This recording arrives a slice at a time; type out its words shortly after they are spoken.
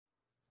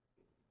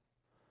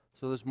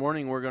So this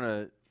morning we're going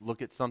to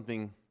look at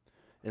something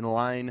in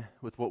line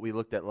with what we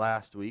looked at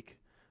last week.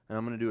 And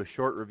I'm going to do a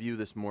short review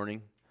this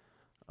morning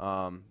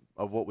of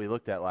what we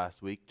looked at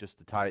last week, just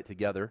to tie it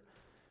together.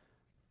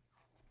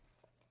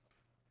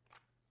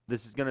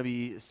 This is going to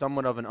be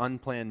somewhat of an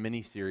unplanned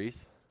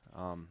mini-series.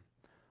 I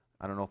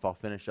don't know if I'll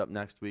finish up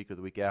next week or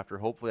the week after.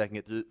 Hopefully I can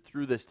get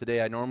through this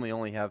today. I normally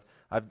only have,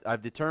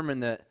 I've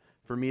determined that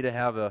for me to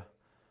have a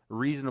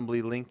reasonable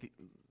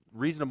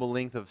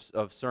length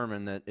of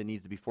sermon, that it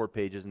needs to be 4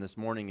 pages, and this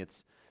morning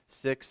it's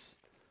 6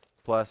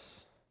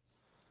 plus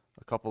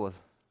a couple of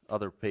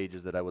other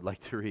pages that I would like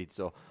to read.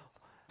 So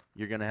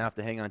you're going to have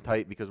to hang on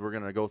tight because we're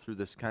going to go through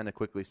this kind of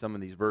quickly, some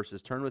of these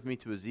verses. Turn with me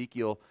to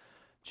Ezekiel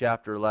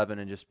chapter 11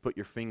 and just put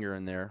your finger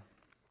in there.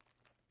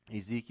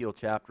 Ezekiel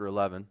chapter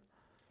 11.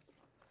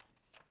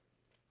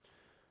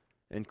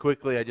 And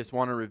quickly, I just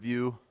want to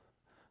review.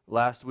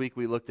 Last week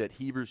we looked at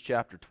Hebrews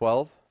chapter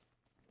 12.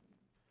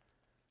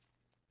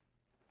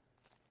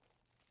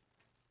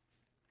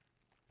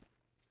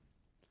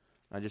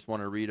 I just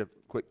want to read a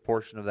quick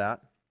portion of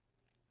that.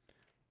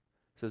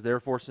 It says,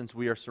 "Therefore, since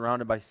we are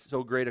surrounded by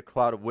so great a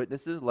cloud of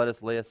witnesses, let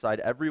us lay aside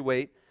every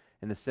weight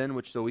and the sin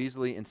which so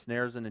easily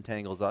ensnares and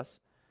entangles us.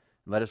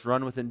 And let us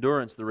run with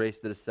endurance the race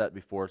that is set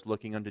before us,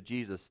 looking unto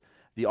Jesus,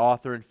 the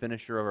author and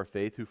finisher of our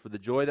faith, who for the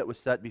joy that was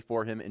set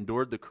before him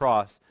endured the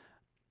cross,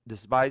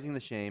 despising the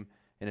shame,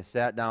 and has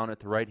sat down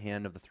at the right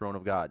hand of the throne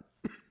of God."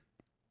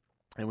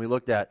 And we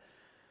looked at,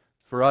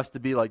 for us to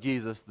be like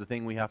Jesus, the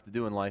thing we have to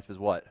do in life is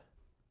what?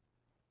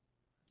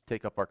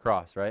 Take up our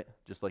cross, right?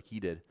 Just like he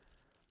did.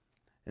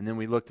 And then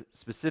we looked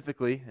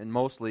specifically and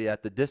mostly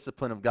at the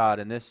discipline of God.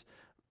 And this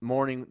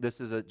morning,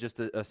 this is just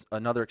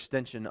another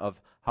extension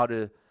of how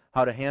to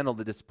handle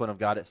the discipline of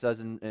God. It says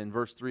in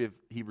verse 3 of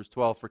Hebrews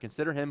 12, "For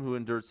consider him who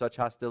endured such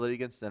hostility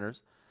against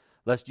sinners,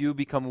 lest you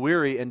become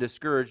weary and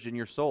discouraged in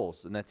your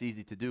souls." And that's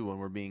easy to do when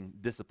we're being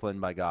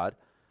disciplined by God.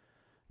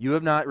 "You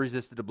have not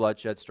resisted to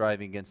bloodshed,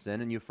 striving against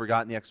sin, and you've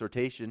forgotten the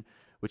exhortation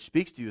which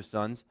speaks to you,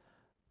 sons.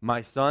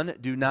 My son,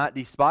 do not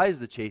despise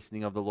the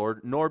chastening of the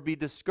Lord, nor be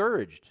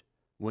discouraged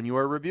when you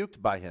are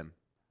rebuked by him."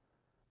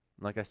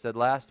 Like I said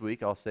last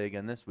week, I'll say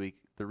again this week,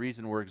 the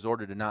reason we're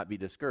exhorted to not be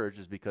discouraged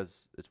is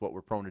because it's what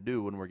we're prone to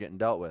do when we're getting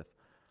dealt with.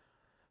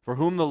 "For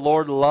whom the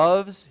Lord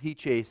loves, he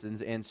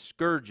chastens, and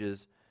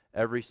scourges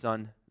every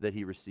son that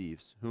he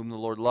receives." Whom the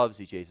Lord loves,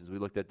 he chastens. We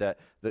looked at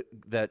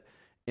that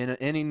in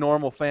any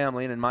normal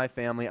family, and in my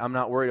family, I'm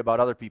not worried about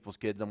other people's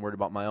kids, I'm worried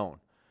about my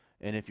own.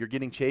 And if you're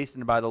getting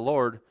chastened by the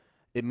Lord,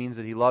 it means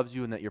that he loves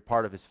you and that you're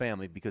part of his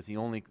family, because he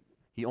only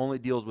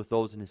deals with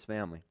those in his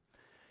family.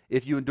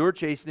 "If you endure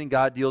chastening,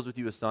 God deals with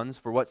you as sons.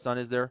 For what son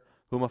is there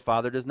whom a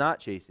father does not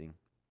chasten?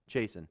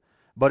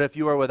 But if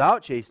you are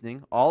without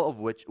chastening, of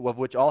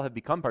which all have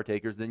become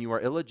partakers, then you are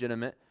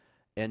illegitimate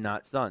and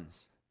not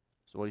sons."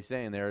 So what he's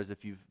saying there is,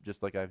 if you've,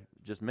 just like I've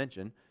just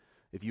mentioned,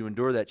 if you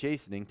endure that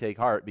chastening, take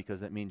heart,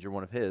 because that means you're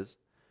one of his.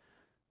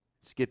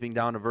 Skipping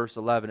down to verse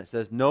 11, it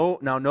says,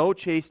 no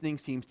chastening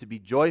seems to be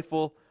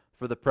joyful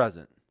for the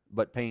present,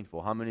 but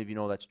painful." How many of you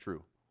know that's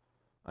true?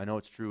 I know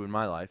it's true in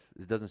my life.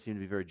 It doesn't seem to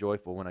be very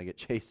joyful when I get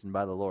chastened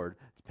by the Lord.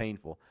 It's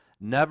painful.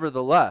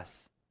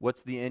 "Nevertheless,"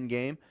 what's the end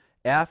game?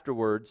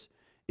 "Afterwards,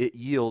 it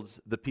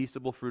yields the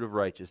peaceable fruit of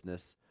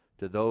righteousness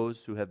to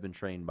those who have been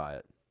trained by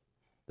it."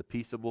 The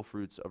peaceable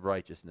fruits of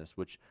righteousness,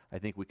 which I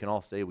think we can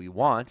all say we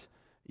want,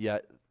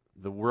 yet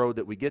the road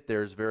that we get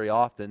there is very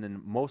often,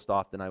 and most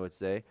often I would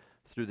say,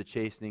 through the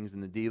chastenings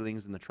and the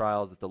dealings and the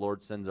trials that the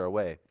Lord sends our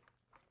way.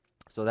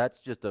 So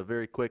that's just a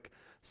very quick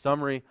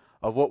summary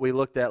of what we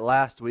looked at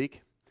last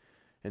week.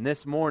 And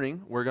this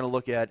morning, we're going to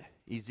look at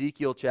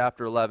Ezekiel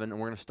chapter 11, and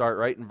we're going to start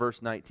right in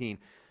verse 19.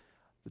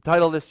 The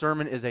title of this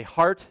sermon is "A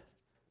Heart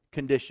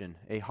Condition."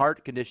 A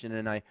heart condition,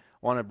 and I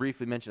want to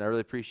briefly mention, I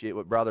really appreciate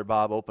what Brother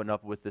Bob opened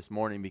up with this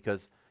morning,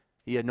 because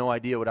he had no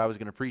idea what I was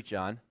going to preach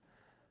on.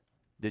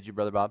 Did you,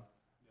 Brother Bob?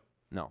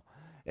 No.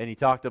 And he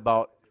talked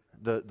about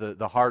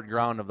the hard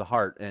ground of the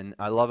heart, and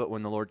I love it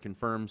when the Lord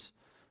confirms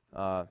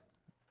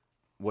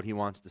what he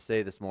wants to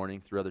say this morning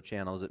through other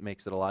channels. It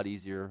makes it a lot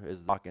easier as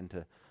talking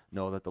to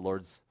know that the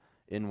Lord's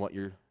in what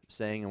you're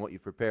saying and what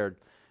you've prepared.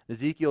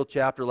 Ezekiel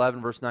chapter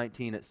 11, verse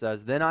 19, it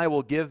says, "Then I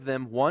will give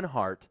them one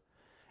heart,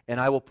 and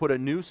I will put a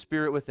new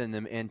spirit within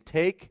them, and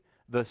take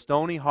the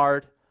stony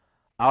heart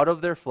out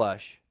of their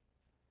flesh,"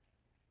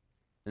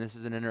 and this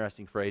is an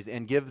interesting phrase,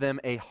 "and give them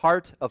a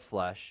heart of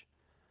flesh,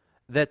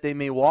 that they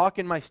may walk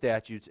in my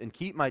statutes and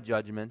keep my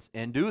judgments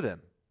and do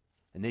them.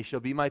 And they shall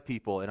be my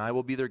people, and I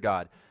will be their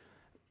God.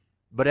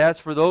 But as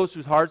for those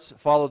whose hearts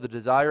follow the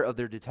desire of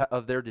their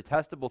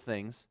detestable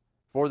things,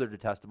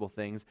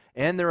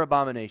 and their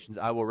abominations,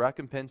 I will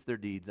recompense their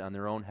deeds on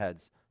their own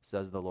heads,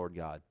 says the Lord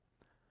God."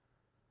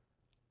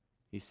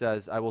 He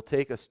says, I will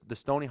take the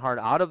stony heart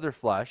out of their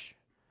flesh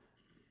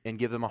and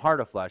give them a heart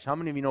of flesh. How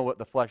many of you know what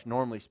the flesh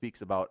normally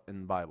speaks about in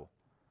the Bible?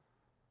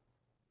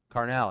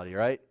 Carnality,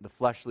 right? The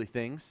fleshly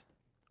things.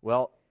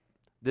 Well,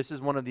 this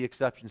is one of the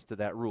exceptions to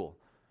that rule.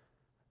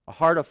 A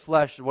heart of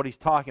flesh, what he's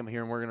talking about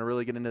here, and we're going to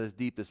really get into this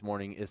deep this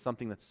morning, is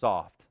something that's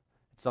soft.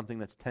 It's something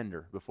that's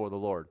tender before the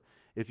Lord.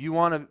 If you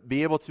want to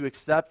be able to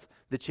accept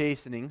the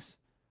chastenings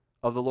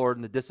of the Lord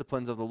and the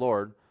disciplines of the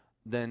Lord,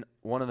 then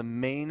one of the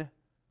main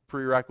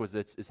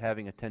prerequisites is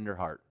having a tender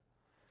heart.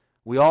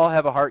 We all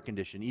have a heart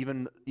condition.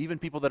 Even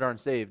people that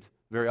aren't saved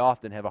very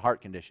often have a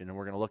heart condition, and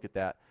we're going to look at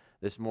that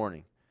this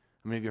morning.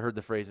 How many of you heard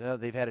the phrase, oh,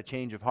 they've had a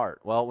change of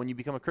heart? Well, when you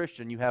become a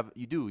Christian, you have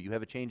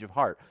a change of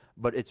heart.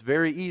 But it's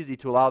very easy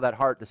to allow that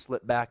heart to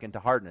slip back into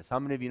hardness. How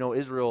many of you know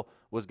Israel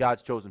was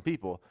God's chosen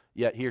people,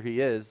 yet here he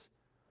is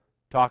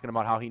talking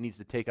about how he needs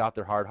to take out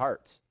their hard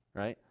hearts,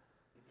 right?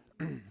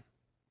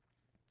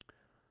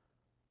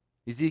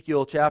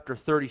 Ezekiel chapter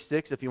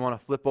 36, if you want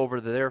to flip over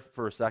to there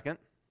for a second.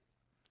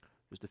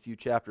 Just a few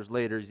chapters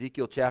later,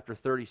 Ezekiel chapter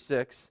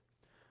 36,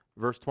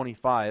 verse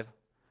 25.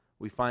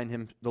 We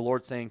find the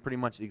Lord saying pretty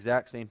much the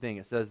exact same thing.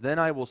 It says,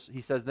 he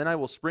says, then I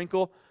will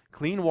sprinkle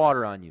clean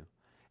water on you,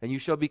 and you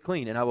shall be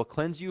clean, and I will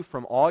cleanse you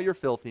from all your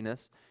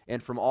filthiness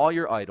and from all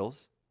your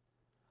idols.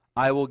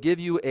 I will give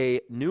you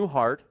a new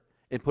heart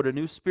and put a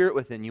new spirit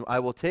within you. I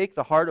will take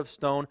the heart of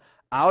stone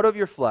out of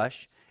your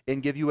flesh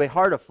and give you a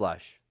heart of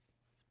flesh.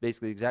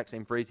 Basically the exact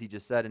same phrase he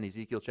just said in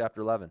Ezekiel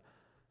chapter 11.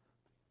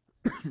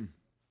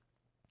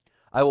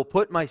 I will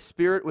put my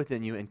spirit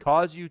within you and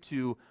cause you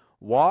to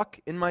walk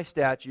in my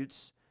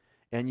statutes,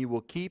 and you will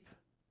keep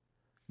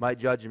my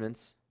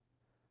judgments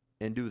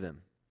and do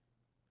them.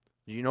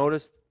 Do you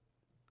notice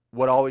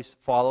what always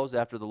follows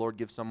after the Lord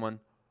gives someone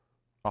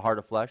a heart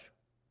of flesh?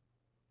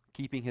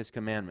 Keeping his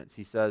commandments.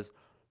 He says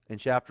in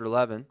chapter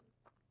 11,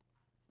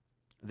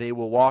 they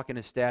will walk in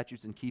his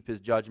statutes and keep his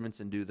judgments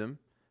and do them.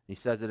 He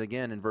says it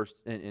again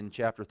in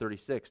chapter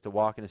 36, to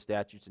walk in his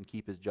statutes and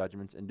keep his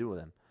judgments and do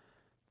them.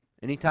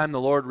 Anytime the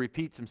Lord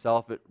repeats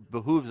himself, it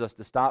behooves us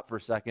to stop for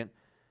a second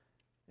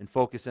and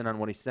focus in on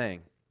what he's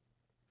saying.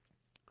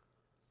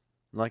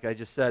 Like I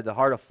just said, the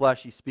heart of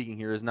flesh he's speaking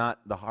here is not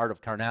the heart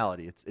of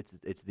carnality.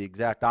 It's the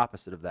exact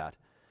opposite of that.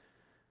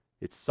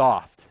 It's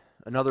soft.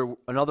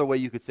 Another way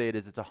you could say it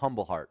is it's a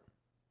humble heart.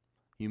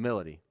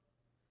 Humility.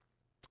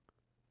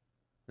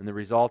 And the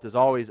result is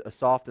always a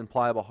soft and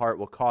pliable heart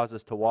will cause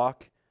us to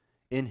walk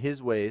in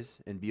his ways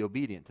and be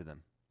obedient to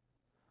them.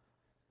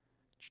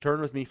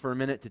 Turn with me for a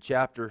minute to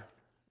chapter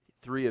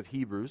 3 of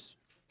Hebrews.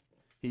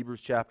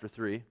 Hebrews chapter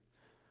 3.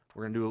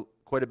 We're going to do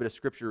quite a bit of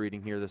scripture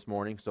reading here this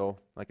morning, so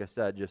like I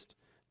said, just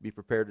be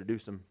prepared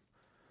to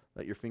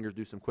let your fingers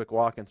do some quick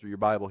walking through your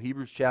Bible.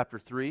 Hebrews chapter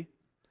 3.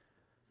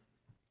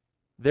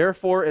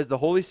 Therefore, as the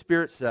Holy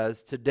Spirit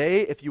says,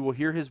 today if you will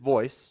hear his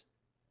voice,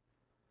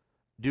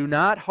 do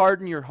not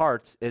harden your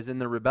hearts as in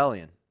the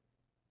rebellion.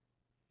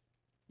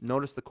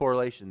 Notice the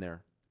correlation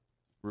there.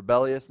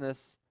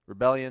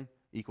 Rebellion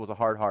equals a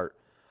hard heart.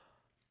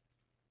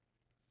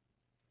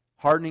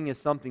 Hardening is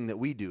something that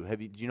we do.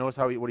 Do you notice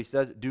what he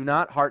says? Do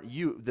not harden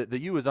you. The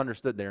you is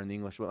understood there in the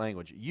English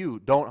language.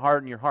 You don't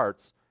harden your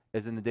hearts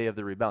as in the day of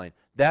the rebellion.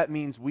 That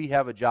means we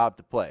have a job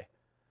to play.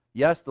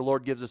 Yes, the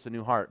Lord gives us a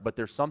new heart, but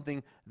there's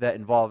something that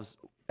involves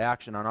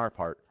action on our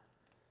part.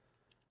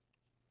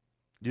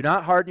 Do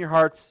not harden your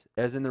hearts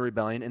as in the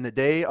rebellion, in the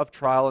day of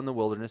trial in the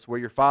wilderness, where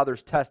your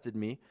fathers tested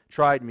me,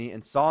 tried me,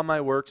 and saw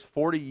my works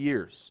 40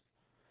 years.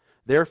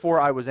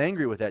 Therefore I was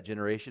angry with that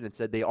generation and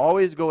said, they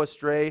always go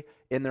astray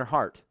in their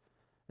heart,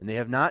 and they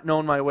have not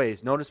known my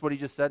ways. Notice what he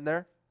just said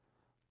there?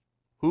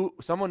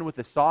 Someone with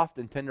a soft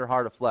and tender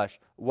heart of flesh,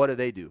 what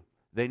do?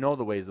 They know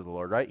the ways of the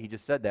Lord, right? He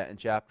just said that in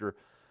chapter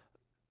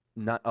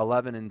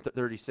 11 and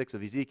 36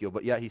 of Ezekiel,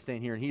 but yet he's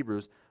saying here in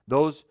Hebrews,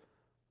 those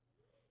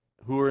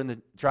who were in the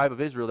tribe of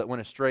Israel that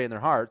went astray in their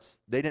hearts,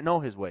 they didn't know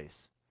his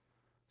ways.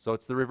 So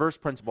it's the reverse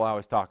principle I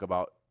always talk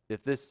about. If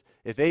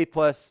 1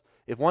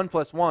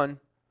 plus 1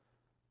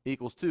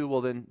 equals 2, well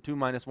then 2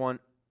 minus 1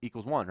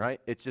 equals 1, right?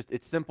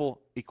 It's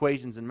simple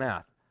equations in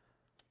math.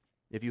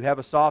 If you have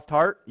a soft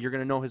heart, you're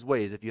going to know his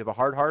ways. If you have a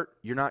hard heart,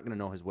 you're not going to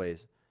know his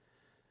ways.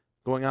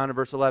 Going on to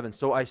verse 11.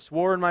 So I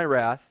swore in my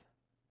wrath,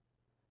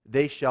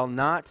 they shall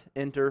not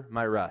enter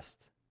my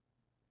rest.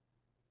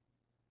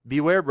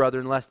 Beware,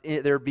 brethren, lest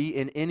there be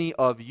in any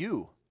of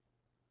you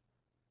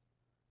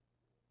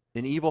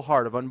an evil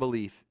heart of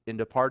unbelief in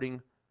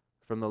departing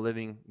from the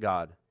living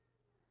God.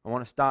 I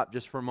want to stop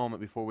just for a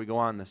moment before we go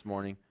on this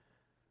morning.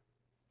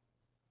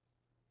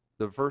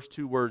 The first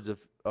two words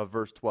of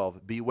verse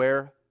 12.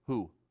 Beware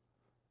who?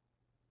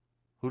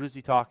 Who is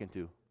he talking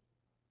to?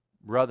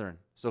 Brethren.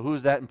 So who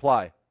does that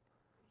imply?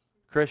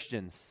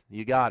 Christians.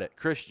 You got it.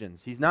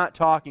 Christians. He's not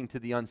talking to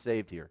the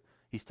unsaved here.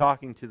 He's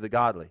talking to the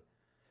godly.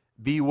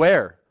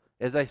 Beware.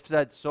 As I've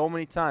said so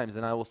many times,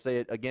 and I will say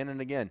it again and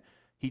again,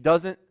 he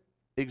doesn't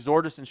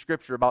exhort us in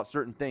Scripture about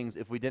certain things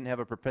if we didn't have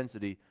a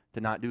propensity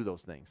to not do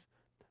those things.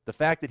 The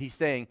fact that he's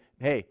saying,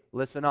 hey,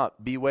 listen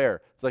up,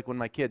 beware. It's like when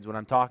my kids, when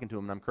I'm talking to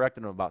them and I'm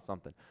correcting them about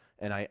something,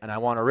 and I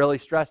want to really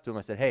stress to them,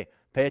 I said, hey,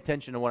 pay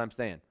attention to what I'm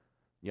saying.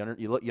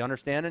 You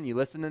understanding? You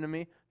listening to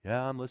me?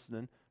 Yeah, I'm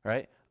listening.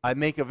 Right? I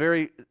make a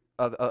very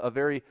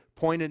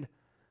pointed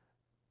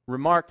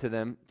remark to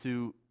them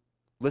to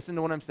listen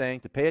to what I'm saying,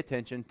 to pay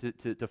attention,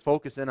 to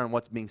focus in on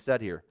what's being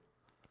said here.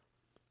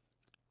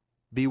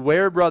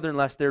 Beware, brethren,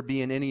 lest there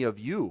be in any of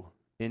you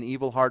an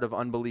evil heart of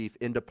unbelief,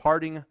 in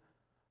departing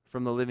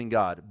from the living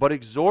God. But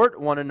exhort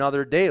one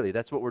another daily.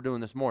 That's what we're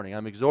doing this morning.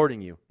 I'm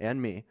exhorting you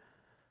and me,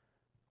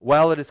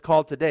 while it is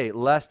called today,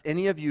 lest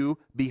any of you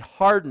be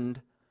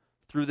hardened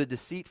through the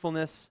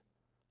deceitfulness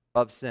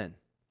of sin.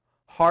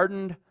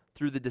 Hardened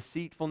through the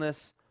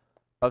deceitfulness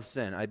of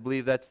sin. I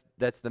believe that's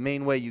the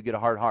main way you get a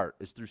hard heart,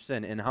 is through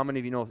sin. And how many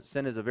of you know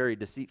sin is a very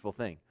deceitful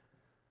thing?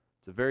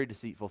 It's a very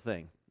deceitful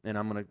thing. And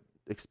I'm going to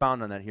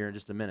expound on that here in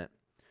just a minute.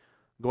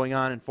 Going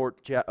on in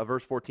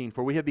verse 14,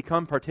 for we have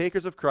become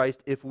partakers of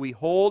Christ if we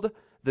hold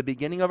the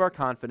beginning of our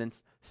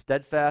confidence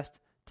steadfast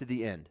to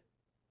the end.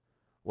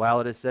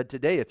 While it is said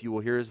today, if you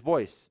will hear his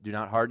voice, do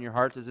not harden your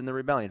hearts as in the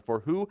rebellion.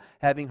 For who,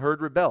 having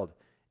heard, rebelled?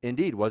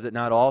 Indeed, was it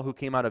not all who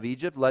came out of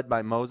Egypt led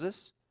by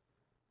Moses?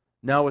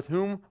 Now with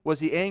whom was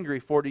he angry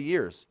 40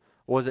 years?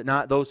 Was it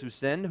not those who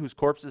sinned, whose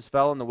corpses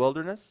fell in the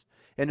wilderness?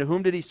 And to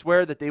whom did he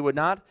swear that they would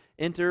not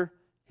enter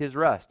his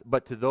rest?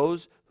 But to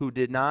those who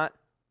did not,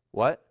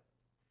 what?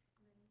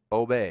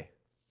 Obey,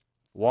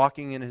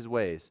 walking in his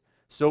ways.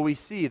 So we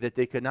see that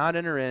they could not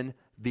enter in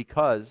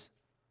because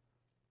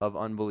of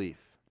unbelief.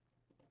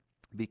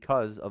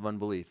 Because of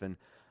unbelief. And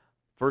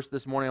first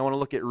this morning I want to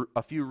look at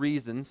a few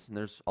reasons, and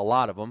there's a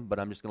lot of them, but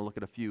I'm just going to look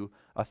at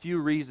a few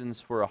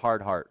reasons for a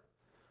hard heart.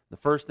 The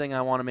first thing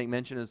I want to make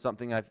mention is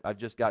something I've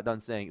just got done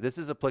saying. This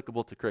is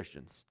applicable to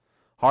Christians.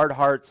 Hard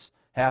hearts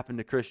happen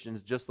to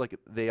Christians just like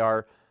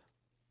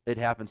it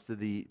happens to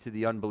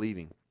the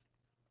unbelieving.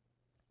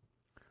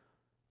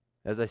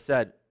 As I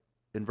said,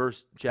 in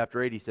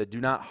chapter 8, he said, do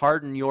not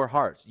harden your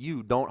hearts.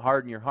 You don't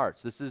harden your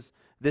hearts. This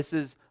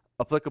is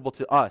applicable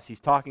to us.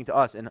 He's talking to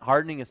us, and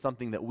hardening is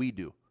something that we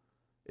do.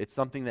 It's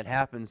something that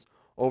happens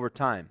over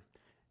time.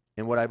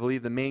 And what I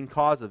believe the main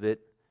cause of it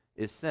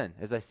is sin.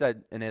 As I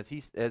said, and as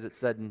it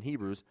said in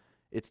Hebrews,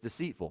 it's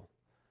deceitful.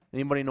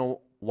 Anybody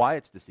know why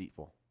it's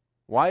deceitful?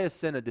 Why is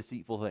sin a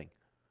deceitful thing?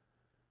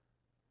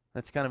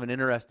 That's kind of an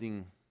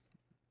interesting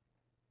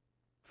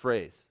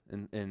phrase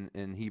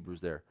in Hebrews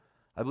there.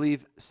 I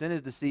believe sin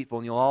is deceitful,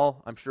 and you'll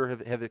all, I'm sure,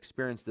 have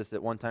experienced this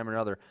at one time or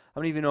another.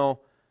 How many of you know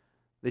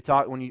they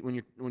talk when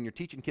you're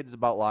teaching kids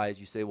about lies?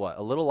 You say what?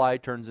 A little lie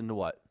turns into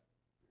what?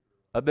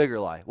 A bigger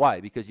lie. Why?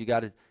 Because you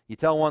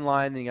tell one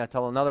lie, and then you got to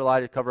tell another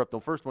lie to cover up the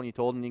first one you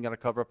told, and you got to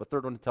cover up a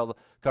third one to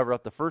cover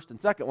up the first and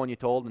second one you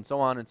told, and so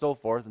on and so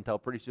forth, until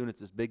pretty soon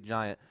it's this big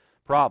giant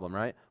problem,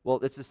 right? Well,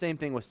 it's the same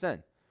thing with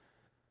sin.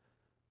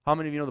 How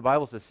many of you know the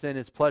Bible says sin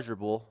is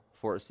pleasurable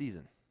for a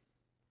season,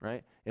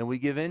 right? And we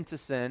give in to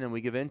sin, and we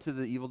give in to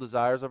the evil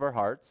desires of our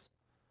hearts,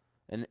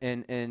 and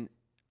it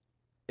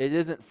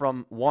isn't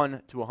from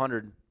 1 to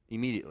 100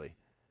 immediately.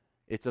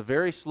 It's a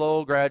very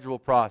slow, gradual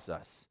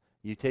process.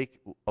 You take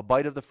a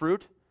bite of the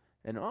fruit,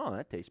 and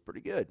that tastes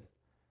pretty good.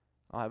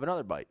 I'll have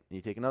another bite. And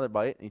you take another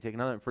bite, and you take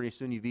another, and pretty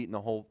soon you've eaten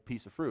the whole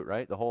piece of fruit,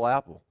 right? The whole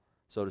apple,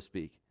 so to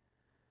speak.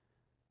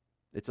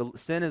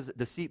 Sin is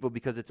deceitful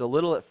because it's a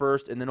little at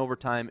first, and then over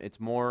time it's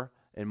more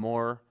and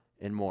more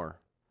and more.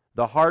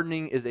 The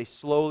hardening is a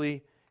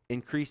slowly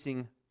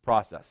increasing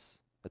process.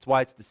 That's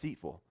why it's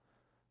deceitful.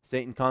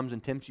 Satan comes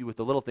and tempts you with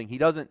the little thing. He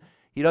doesn't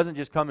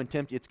just come and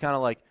tempt you. It's kind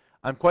of like,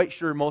 I'm quite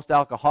sure most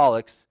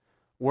alcoholics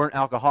weren't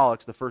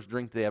alcoholics the first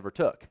drink they ever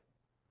took.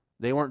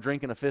 They weren't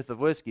drinking a fifth of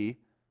whiskey,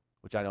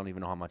 which I don't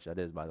even know how much that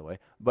is, by the way,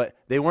 but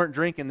they weren't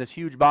drinking this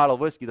huge bottle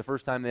of whiskey the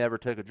first time they ever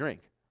took a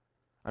drink.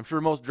 I'm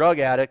sure most drug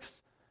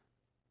addicts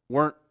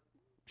weren't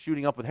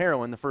shooting up with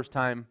heroin the first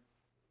time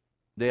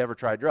they ever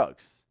tried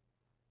drugs.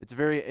 It's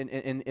very,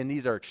 and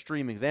these are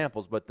extreme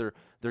examples, but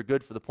they're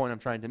good for the point I'm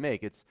trying to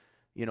make. It's,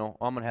 I'm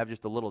going to have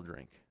just a little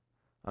drink.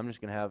 I'm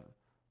just going to have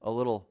a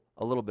little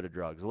bit of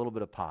drugs, a little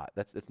bit of pot.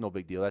 That's no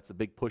big deal. That's a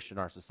big push in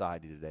our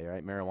society today,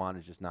 right? Marijuana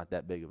is just not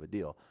that big of a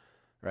deal,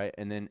 right?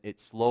 And then it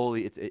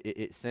slowly,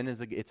 sin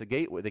is it's a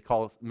gateway. They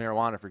call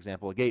marijuana, for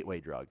example, a gateway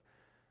drug.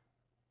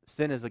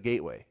 Sin is a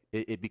gateway.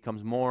 It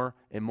becomes more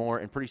and more,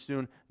 and pretty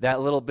soon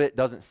that little bit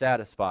doesn't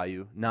satisfy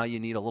you. Now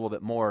you need a little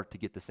bit more to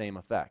get the same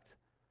effect.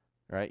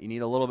 Right? You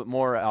need a little bit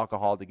more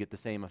alcohol to get the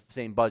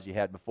same buzz you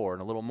had before,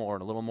 and a little more,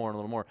 and a little more, and a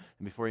little more.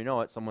 And before you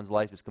know it, someone's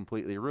life is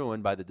completely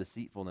ruined by the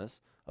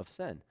deceitfulness of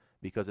sin,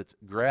 because it's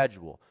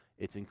gradual,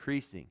 it's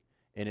increasing,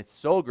 and it's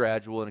so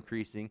gradual and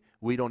increasing,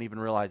 we don't even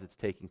realize it's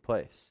taking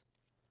place.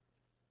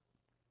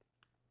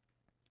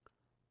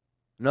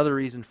 Another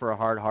reason for a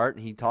hard heart,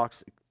 and he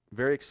talks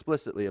very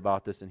explicitly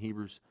about this in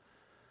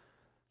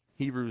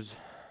Hebrews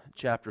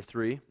chapter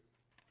 3,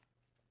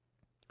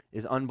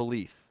 is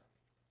unbelief.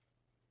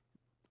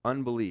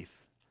 Unbelief.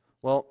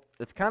 Well,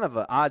 it's kind of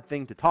an odd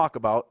thing to talk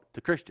about to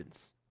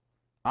Christians.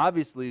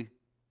 Obviously,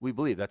 we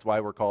believe. That's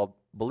why we're called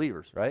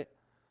believers, right?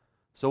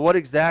 So what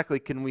exactly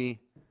can we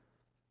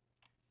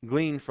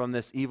glean from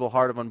this evil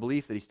heart of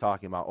unbelief that he's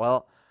talking about?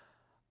 Well,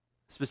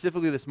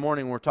 specifically this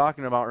morning, we're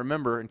talking about,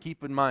 remember, and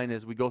keep in mind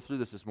as we go through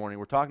this morning,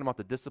 we're talking about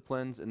the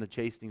disciplines and the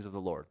chastenings of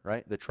the Lord,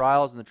 right? The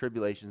trials and the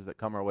tribulations that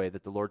come our way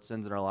that the Lord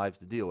sends in our lives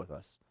to deal with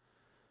us.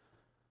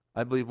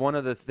 I believe one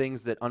of the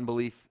things that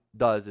unbelief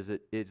does is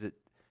it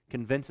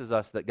convinces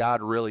us that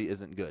God really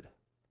isn't good.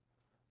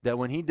 That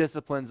when he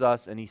disciplines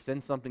us and he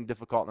sends something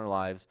difficult in our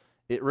lives,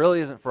 It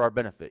really isn't for our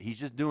benefit. He's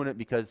just doing it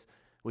because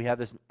we have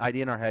this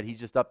idea in our head. He's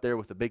just up there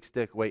with a big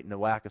stick waiting to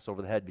whack us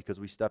over the head because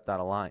we stepped out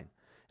of line.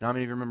 And how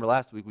many of you remember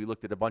last week we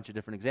looked at a bunch of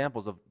different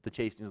examples of the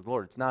chastenings of the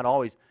Lord? It's not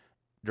always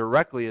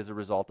directly as a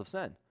result of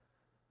sin.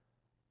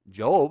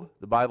 Job,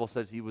 the Bible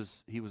says he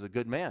was a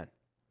good man.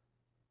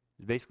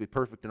 He's basically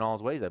perfect in all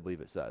his ways, I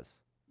believe it says.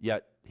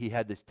 Yet he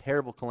had these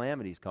terrible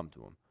calamities come to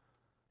him.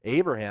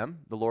 Abraham,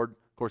 the Lord,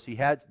 of course, he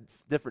had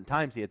different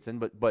times he had sinned,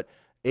 but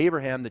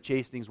Abraham, the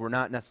chastenings were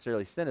not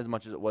necessarily sin as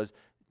much as it was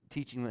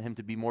teaching him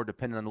to be more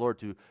dependent on the Lord,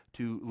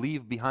 to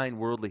leave behind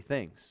worldly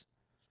things.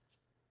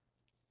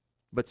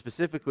 But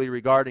specifically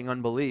regarding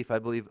unbelief, I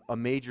believe a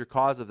major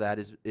cause of that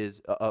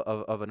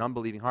of an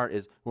unbelieving heart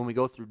is when we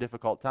go through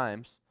difficult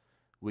times,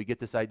 we get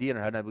this idea in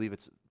our head, and I believe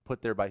it's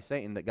put there by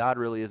Satan, that God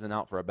really isn't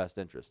out for our best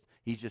interest.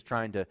 He's just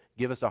trying to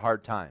give us a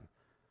hard time.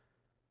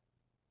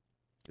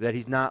 That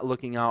he's not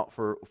looking out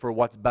for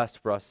what's best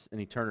for us in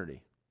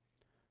eternity.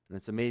 And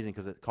it's amazing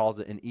because it calls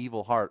it an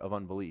evil heart of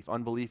unbelief.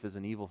 Unbelief is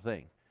an evil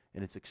thing,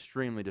 and it's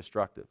extremely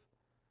destructive.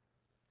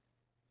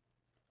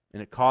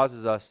 And it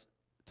causes us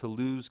to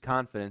lose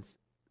confidence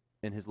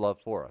in his love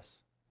for us.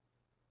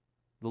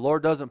 The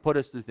Lord doesn't put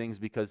us through things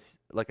because,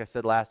 like I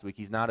said last week,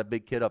 he's not a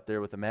big kid up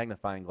there with a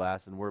magnifying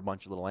glass and we're a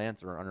bunch of little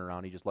ants running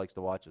around. He just likes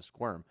to watch us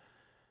squirm.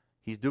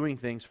 He's doing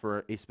things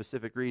for a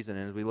specific reason.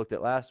 And as we looked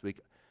at last week,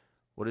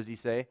 what does he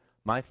say?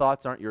 My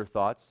thoughts aren't your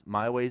thoughts.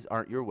 My ways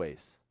aren't your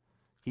ways.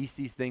 He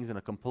sees things in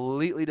a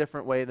completely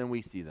different way than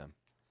we see them.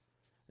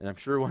 And I'm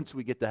sure once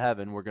we get to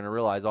heaven, we're going to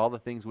realize all the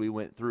things we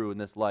went through in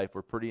this life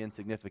were pretty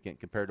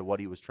insignificant compared to what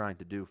he was trying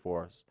to do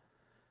for us.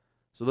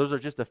 So those are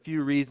just a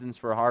few reasons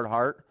for a hard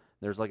heart.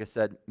 There's, like I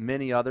said,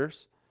 many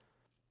others.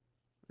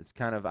 It's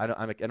kind of, I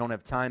don't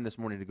have time this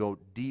morning to go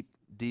deep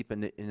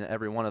into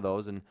every one of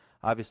those. And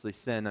obviously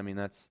sin, I mean,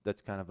 that's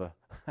kind of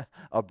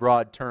a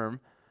broad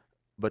term.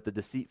 But the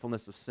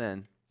deceitfulness of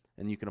sin,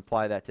 and you can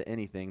apply that to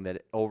anything,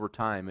 that over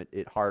time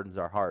it hardens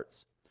our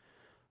hearts.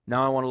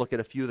 Now I want to look at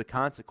a few of the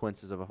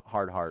consequences of a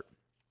hard heart.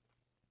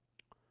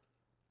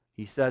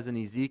 He says in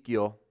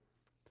Ezekiel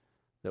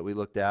that we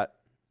looked at,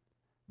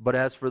 but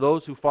as for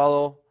those who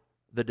follow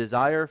the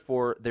desire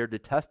for their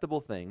detestable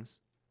things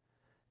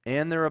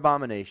and their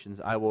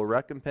abominations, I will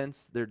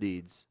recompense their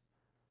deeds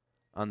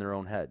on their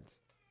own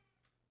heads.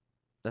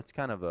 That's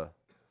kind of a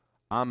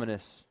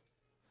ominous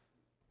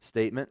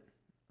statement.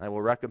 I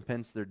will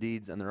recompense their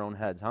deeds on their own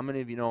heads. How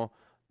many of you know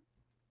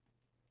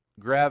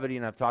gravity,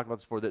 and I've talked about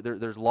this before,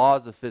 there's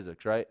laws of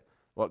physics, right?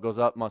 What goes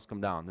up must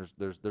come down.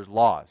 There's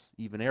laws.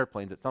 Even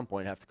airplanes at some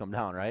point have to come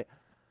down, right?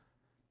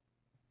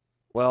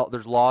 Well,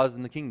 there's laws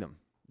in the kingdom.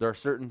 There are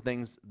certain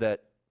things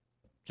that,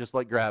 just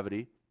like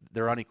gravity,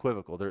 they're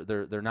unequivocal.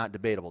 They're not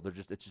debatable.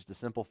 It's just a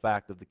simple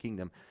fact of the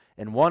kingdom.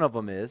 And one of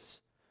them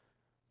is,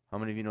 how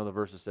many of you know the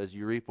verse that says,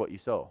 you reap what you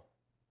sow?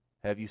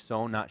 Have you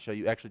sown, not shall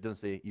you? Actually, it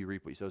doesn't say you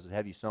reap what you sow. It says,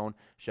 have you sown,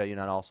 shall you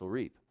not also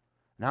reap?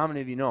 And how many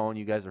of you know, and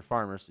you guys are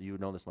farmers, so you would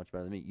know this much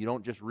better than me, you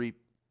don't just reap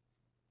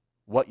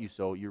what you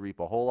sow, you reap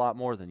a whole lot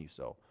more than you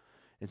sow.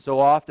 And so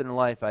often in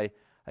life, I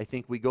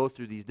think we go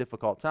through these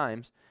difficult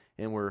times,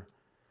 and we're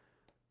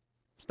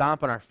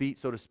stomping our feet,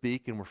 so to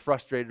speak, and we're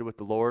frustrated with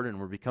the Lord, and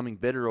we're becoming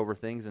bitter over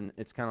things, and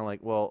it's kind of like,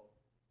 well,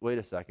 wait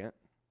a second.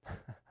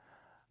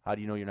 How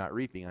do you know you're not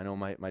reaping? I know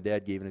my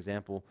dad gave an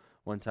example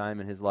one time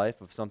in his life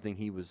of something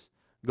he was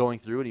going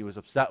through, and he was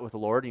upset with the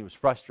Lord, and he was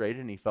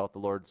frustrated, and he felt the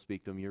Lord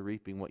speak to him, you're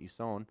reaping what you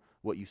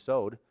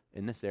sowed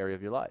in this area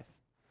of your life.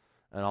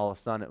 And all of a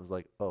sudden it was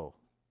like, oh,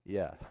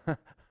 yeah,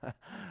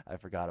 I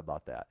forgot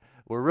about that.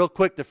 We're real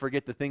quick to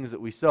forget the things that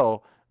we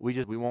sow.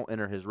 We won't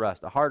enter his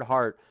rest. A hard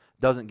heart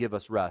doesn't give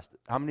us rest.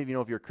 How many of you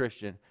know if you're a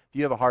Christian, if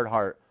you have a hard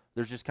heart,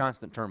 there's just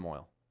constant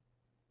turmoil?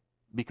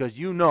 Because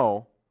you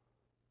know,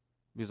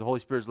 because the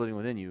Holy Spirit is living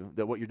within you,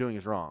 that what you're doing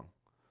is wrong.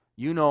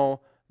 You know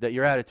that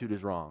your attitude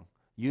is wrong.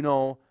 You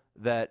know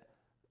that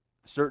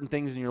certain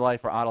things in your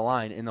life are out of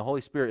line, and the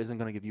Holy Spirit isn't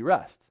going to give you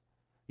rest.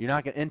 You're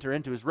not going to enter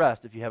into his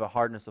rest if you have a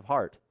hardness of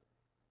heart.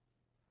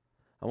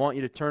 I want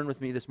you to turn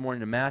with me this morning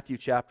to Matthew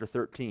chapter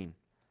 13.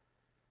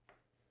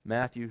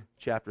 Matthew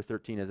chapter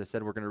 13. As I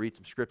said, we're going to read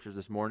some scriptures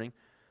this morning.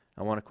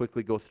 I want to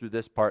quickly go through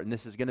this part, and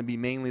this is going to be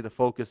mainly the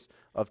focus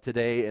of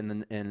today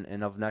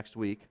and of next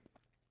week,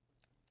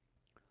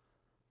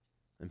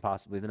 and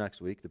possibly the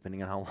next week,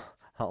 depending on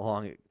how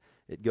long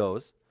it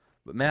goes.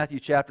 But Matthew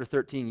chapter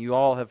 13, you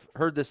all have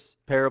heard this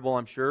parable,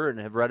 I'm sure, and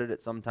have read it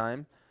at some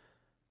time.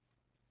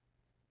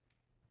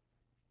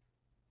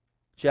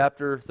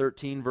 Chapter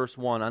 13, verse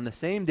 1. On the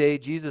same day,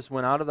 Jesus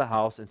went out of the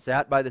house and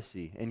sat by the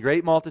sea, and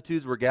great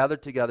multitudes were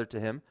gathered together to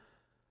him,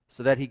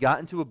 so that he got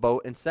into a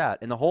boat and sat,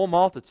 and the whole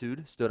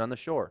multitude stood on the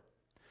shore.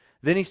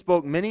 Then he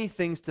spoke many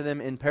things to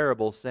them in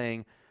parables,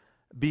 saying,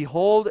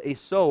 Behold, a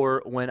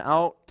sower went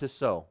out to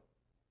sow.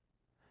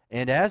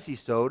 And as he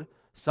sowed,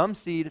 some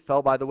seed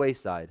fell by the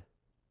wayside,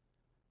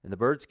 and the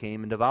birds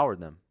came and devoured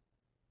them.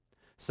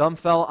 Some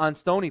fell on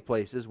stony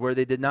places where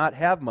they did not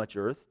have much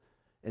earth,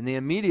 and they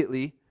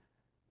immediately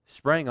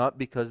sprang up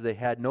because they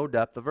had no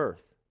depth of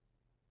earth.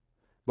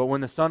 But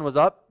when the sun was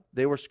up,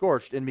 they were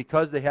scorched, and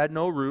because they had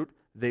no root,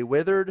 they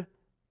withered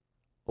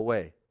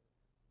away.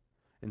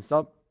 And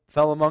some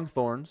fell among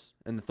thorns,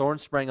 and the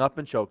thorns sprang up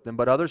and choked them,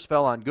 but others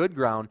fell on good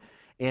ground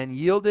and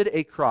yielded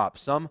a crop,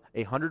 some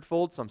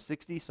 100-fold, some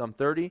 60, some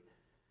 30.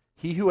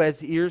 He who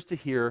has ears to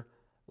hear,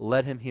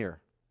 let him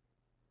hear.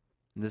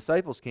 And the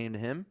disciples came to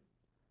him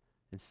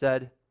and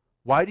said,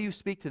 why do you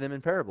speak to them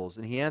in parables?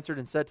 And he answered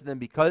and said to them,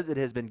 because it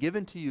has been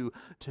given to you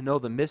to know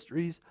the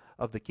mysteries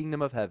of the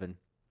kingdom of heaven,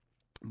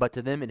 but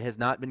to them it has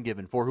not been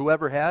given. For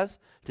whoever has,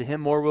 to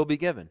him more will be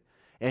given,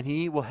 and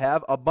he will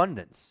have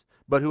abundance.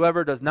 But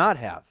whoever does not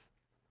have,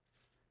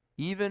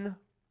 even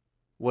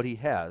what he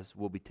has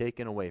will be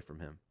taken away from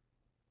him.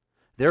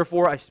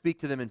 Therefore I speak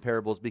to them in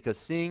parables, because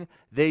seeing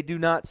they do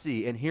not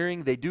see, and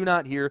hearing they do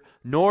not hear,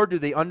 nor do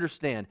they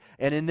understand.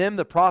 And in them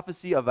the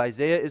prophecy of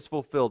Isaiah is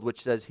fulfilled,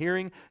 which says,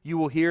 hearing you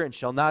will hear and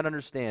shall not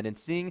understand, and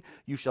seeing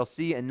you shall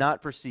see and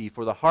not perceive.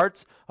 For the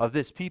hearts of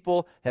this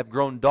people have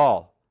grown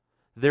dull.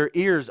 Their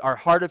ears are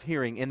hard of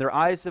hearing, and their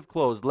eyes have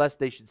closed, lest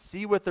they should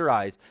see with their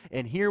eyes,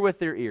 and hear with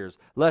their ears,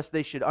 lest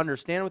they should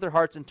understand with their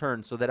hearts and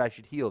turn, so that I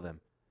should heal them.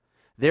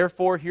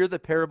 Therefore, hear the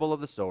parable of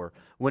the sower.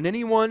 When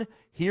anyone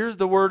hears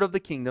the word of the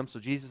kingdom, so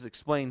Jesus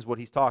explains what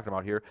he's talking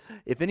about here.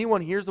 If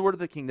anyone hears the word of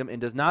the kingdom and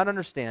does not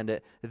understand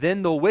it,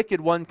 then the wicked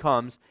one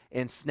comes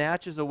and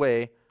snatches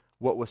away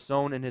what was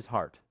sown in his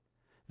heart.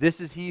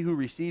 This is he who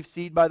receives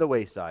seed by the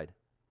wayside.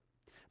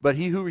 But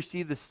he who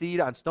received the seed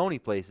on stony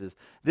places,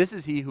 this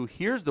is he who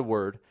hears the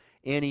word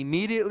and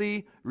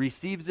immediately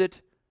receives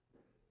it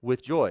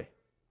with joy.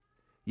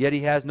 Yet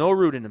he has no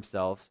root in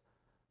himself,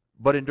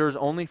 but endures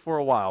only for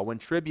a while. When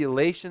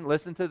tribulation,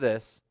 listen to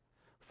this,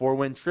 for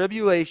when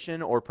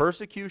tribulation or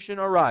persecution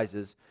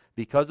arises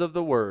because of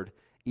the word,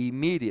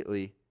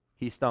 immediately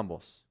he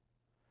stumbles.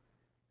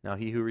 Now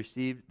he who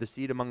received the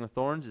seed among the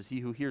thorns is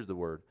he who hears the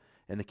word.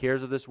 And the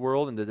cares of this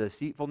world and the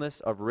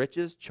deceitfulness of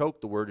riches choke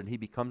the word, and he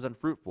becomes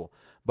unfruitful.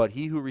 But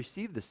he who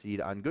received the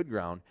seed on good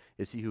ground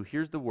is he who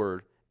hears the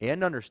word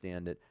and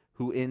understands it,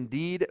 who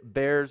indeed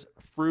bears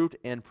fruit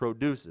and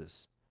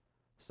produces,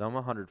 some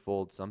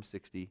 100-fold, some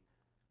 60,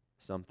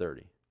 some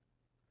 30.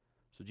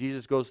 So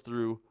Jesus goes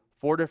through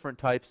 4 different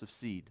types of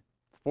seed,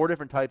 4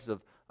 different types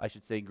of, I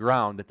should say,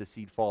 ground that the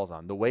seed falls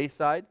on. The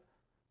wayside,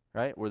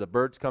 right, where the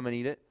birds come and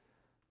eat it.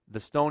 The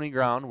stony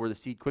ground, where the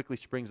seed quickly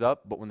springs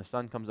up, but when the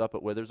sun comes up,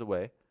 it withers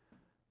away.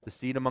 The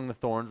seed among the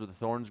thorns, where the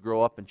thorns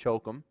grow up and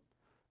choke them.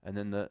 And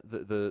then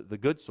the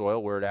good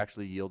soil, where it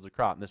actually yields a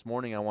crop. And this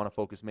morning I want to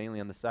focus mainly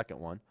on the second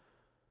one,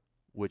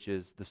 which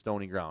is the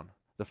stony ground.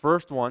 The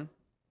first one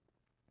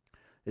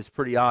is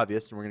pretty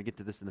obvious, and we're going to get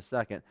to this in a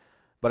second.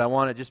 But I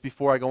want to, just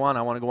before I go on,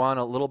 I want to go on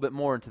a little bit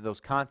more into those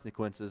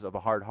consequences of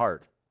a hard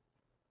heart.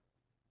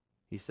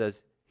 He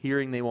says,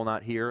 hearing they will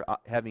not hear,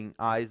 having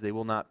eyes they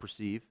will not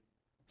perceive,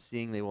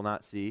 seeing they will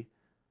not see.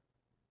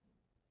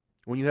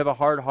 When you have a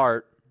hard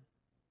heart,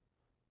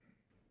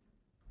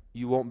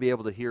 you won't be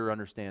able to hear or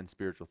understand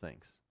spiritual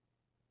things.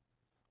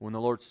 When the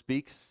Lord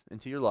speaks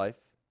into your life,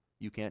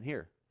 you can't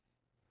hear.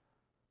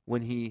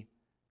 When He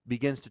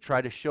begins to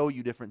try to show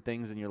you different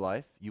things in your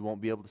life, you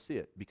won't be able to see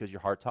it because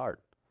your heart's hard.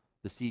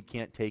 The seed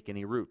can't take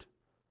any root.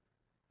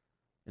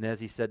 And as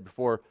he said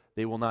before,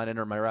 they will not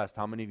enter my rest.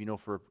 How many of you know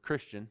for a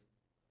Christian,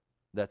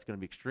 that's going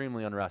to be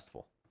extremely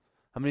unrestful?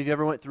 How many of you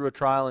ever went through a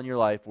trial in your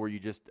life where you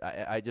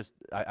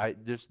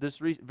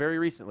very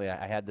recently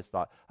I had this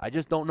thought, I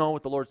just don't know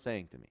what the Lord's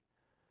saying to me.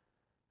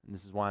 And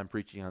this is why I'm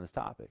preaching on this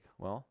topic.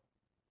 Well,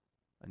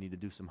 I need to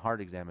do some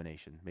heart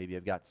examination. Maybe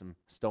I've got some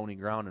stony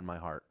ground in my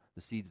heart.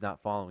 The seed's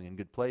not falling in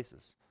good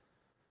places.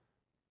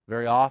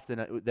 Very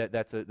often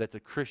that's a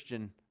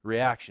Christian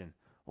reaction.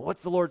 Well,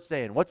 what's the Lord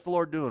saying? What's the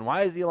Lord doing?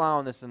 Why is He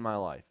allowing this in my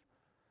life?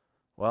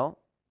 Well,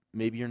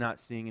 maybe you're not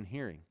seeing and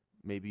hearing.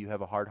 Maybe you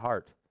have a hard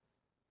heart.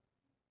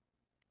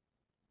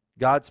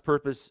 God's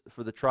purpose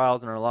for the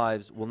trials in our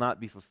lives will not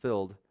be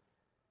fulfilled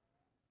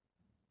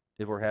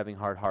if we're having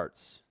hard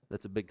hearts.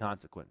 That's a big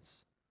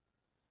consequence.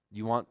 Do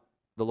you want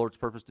the Lord's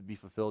purpose to be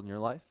fulfilled in your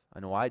life? I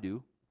know I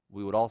do.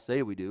 We would all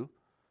say we do.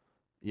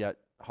 Yet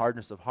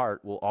hardness of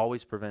heart will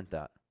always prevent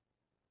that.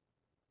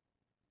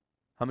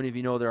 How many of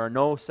you know there are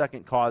no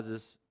second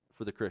causes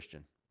for the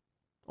Christian?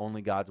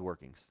 Only God's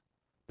workings.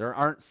 There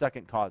aren't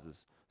second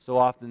causes. So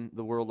often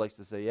the world likes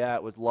to say, yeah,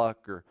 it was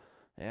luck, or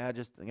yeah,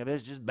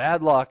 it's just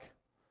bad luck.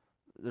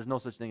 There's no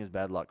such thing as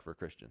bad luck for a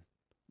Christian.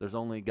 There's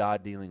only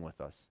God dealing with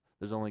us.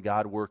 There's only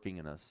God working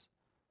in us.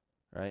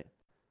 Right?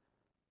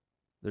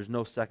 There's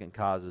no second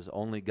causes,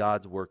 only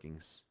God's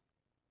workings.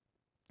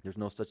 There's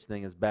no such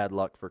thing as bad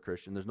luck for a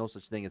Christian. There's no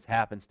such thing as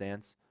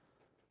happenstance.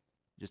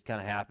 Just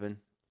kind of happen.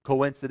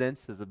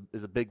 Coincidence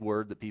is a big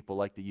word that people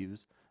like to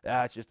use.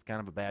 It's just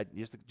kind of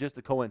just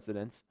a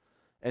coincidence.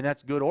 And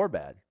that's good or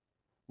bad.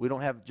 We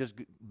don't have just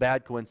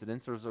bad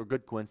coincidences or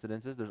good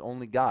coincidences. There's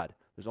only God.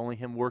 There's only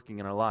Him working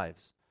in our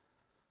lives.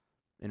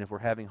 And if we're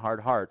having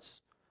hard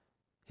hearts,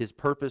 His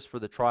purpose for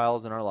the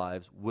trials in our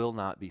lives will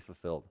not be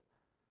fulfilled.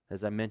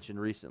 As I mentioned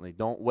recently,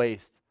 don't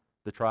waste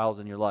the trials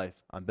in your life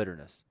on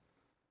bitterness,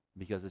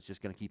 because it's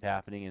just going to keep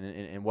happening.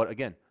 And what,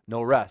 again,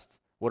 no rest.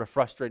 What a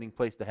frustrating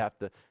place to have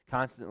to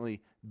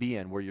constantly be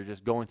in, where you're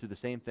just going through the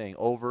same thing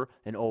over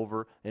and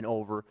over and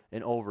over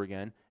and over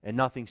again, and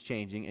nothing's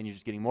changing, and you're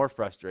just getting more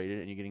frustrated,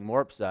 and you're getting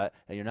more upset,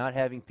 and you're not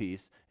having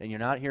peace, and you're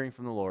not hearing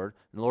from the Lord,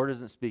 and the Lord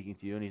isn't speaking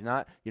to you, and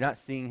you're not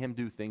seeing him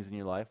do things in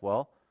your life.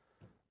 Well,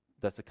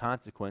 that's a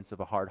consequence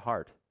of a hard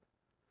heart.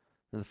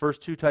 And the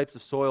first two types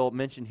of soil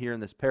mentioned here in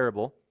this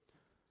parable,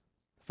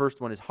 the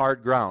first one is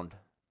hard ground.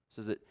 It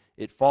says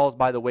it falls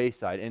by the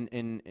wayside. And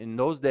in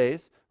those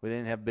days, we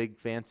didn't have big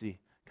fancy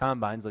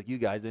combines like you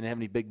guys. They didn't have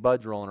any big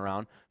buds rolling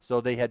around.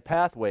 So they had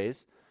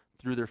pathways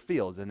through their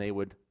fields, and they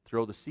would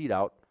throw the seed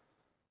out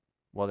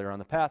while they were on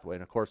the pathway.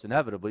 And of course,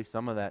 inevitably,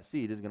 some of that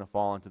seed is going to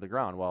fall into the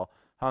ground. Well,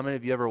 how many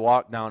of you ever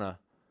walked down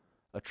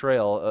a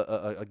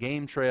trail, a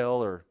game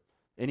trail, or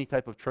any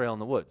type of trail in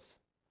the woods?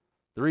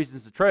 The reason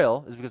it's a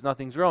trail is because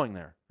nothing's growing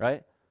there,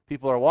 right?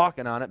 People are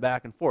walking on it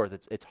back and forth.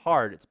 It's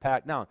hard. It's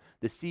packed down.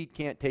 The seed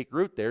can't take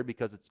root there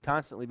because it's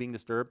constantly being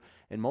disturbed,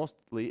 and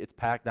mostly it's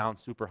packed down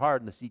super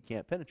hard, and the seed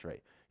can't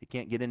penetrate. It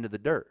can't get into the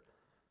dirt.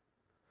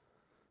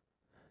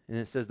 And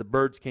it says the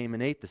birds came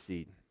and ate the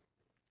seed.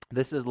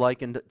 This is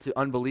likened to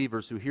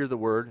unbelievers who hear the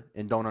word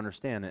and don't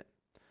understand it.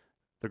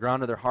 The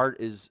ground of their heart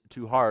is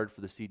too hard for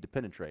the seed to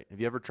penetrate.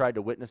 Have you ever tried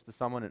to witness to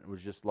someone and it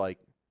was just like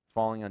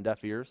falling on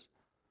deaf ears?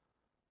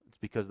 It's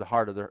because the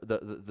heart of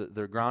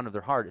the ground of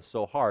their heart is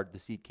so hard the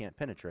seed can't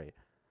penetrate.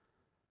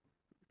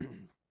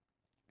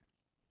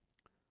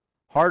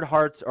 Hard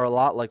hearts are a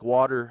lot like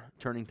water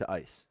turning to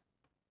ice.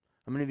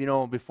 How many of you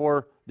know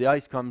before the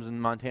ice comes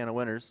in Montana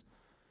winters,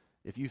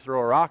 if you throw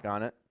a rock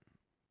on it,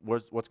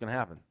 what's going to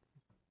happen?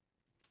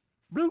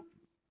 Bloop!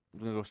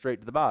 It's going to go straight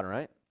to the bottom,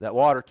 right? That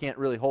water can't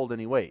really hold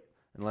any weight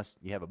unless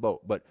you have a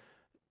boat. But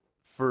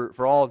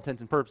for all intents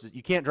and purposes,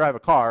 you can't drive a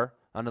car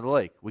onto the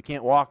lake. We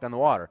can't walk on the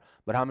water.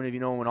 But how many of you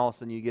know when all of a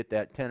sudden you get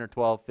that 10 or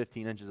 12,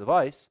 15 inches of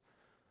ice,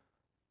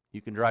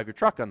 you can drive your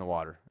truck on the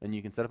water, and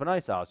you can set up an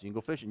ice house, you can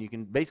go fishing, you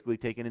can basically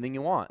take anything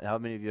you want. How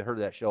many of you have heard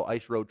of that show,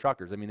 Ice Road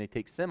Truckers? I mean, they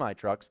take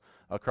semi-trucks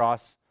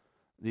across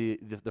the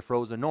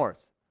frozen north.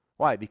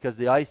 Why? Because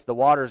the ice, the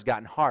water has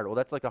gotten hard. Well,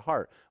 that's like a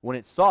heart. When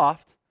it's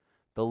soft,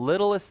 the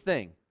littlest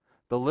thing,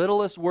 the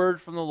littlest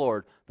word from the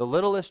Lord, the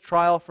littlest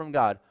trial from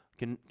God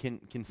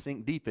can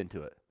sink deep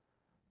into it.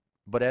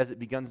 But as it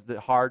begins to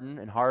harden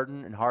and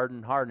harden and harden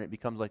and harden, it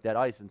becomes like that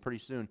ice, and pretty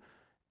soon,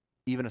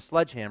 even a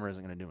sledgehammer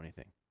isn't going to do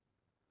anything.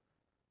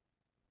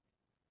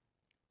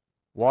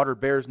 Water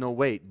bears no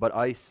weight, but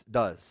ice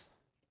does.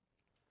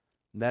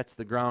 And that's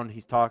the ground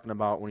he's talking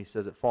about when he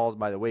says it falls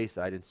by the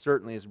wayside, and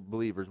certainly as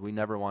believers, we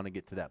never want to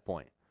get to that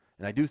point.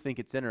 And I do think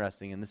it's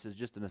interesting, and this is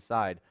just an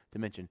aside to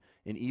mention,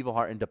 an evil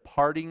heart and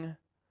departing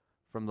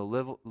from the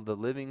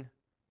living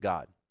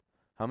God.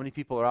 How many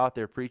people are out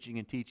there preaching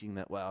and teaching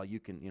that, well, you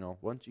can,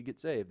 once you get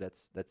saved,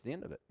 that's the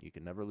end of it. You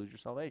can never lose your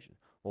salvation.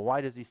 Well,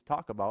 why does he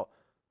talk about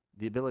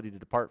the ability to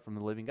depart from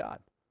the living God?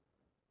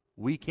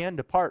 We can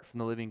depart from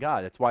the living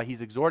God. That's why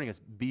he's exhorting us,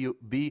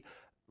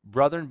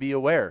 brethren, be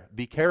aware,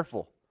 be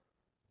careful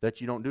that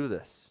you don't do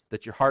this,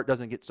 that your heart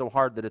doesn't get so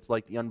hard that it's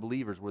like the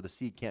unbelievers where the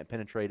seed can't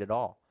penetrate at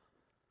all.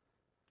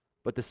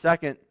 But the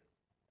second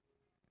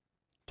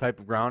type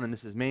of ground, and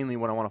this is mainly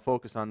what I want to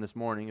focus on this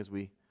morning as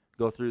we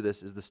go through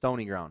this, is the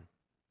stony ground.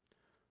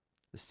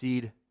 The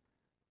seed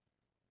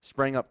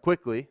sprang up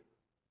quickly,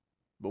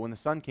 but when the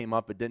sun came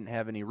up, it didn't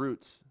have any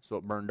roots, so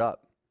it burned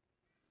up.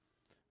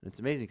 And it's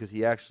amazing because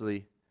he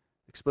actually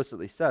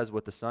explicitly says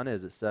what the sun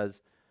is. It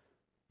says,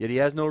 yet he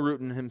has no root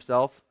in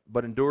himself,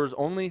 but endures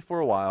only for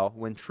a while.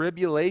 When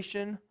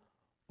tribulation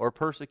or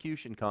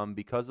persecution come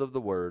because of the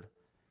word,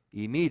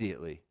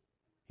 immediately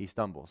he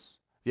stumbles.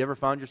 Have you ever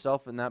found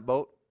yourself in that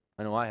boat?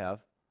 I know I have.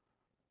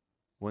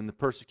 When the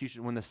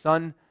persecution, when the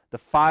sun, the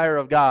fire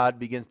of God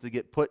begins to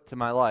get put to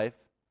my life,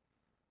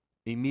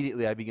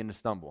 immediately I begin to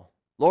stumble.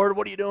 Lord,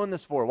 what are you doing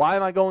this for? Why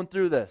am I going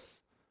through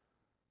this?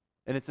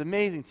 And it's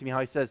amazing to me how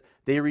he says,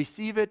 they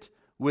receive it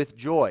with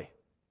joy.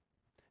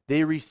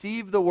 They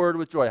receive the word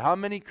with joy. How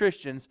many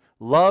Christians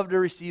love to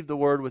receive the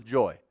word with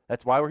joy?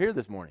 That's why we're here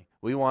this morning.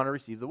 We want to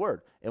receive the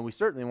word. And we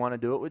certainly want to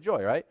do it with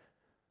joy, right?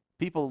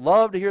 People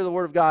love to hear the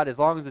word of God as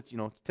long as it's,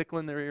 it's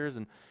tickling their ears.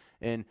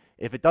 And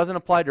if it doesn't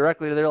apply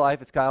directly to their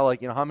life, it's kind of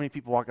like, how many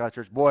people walk out of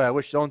church, boy, I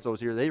wish so-and-so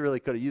was here. They really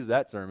could have used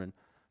that sermon,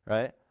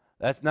 right?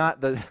 That's not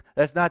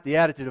the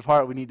attitude of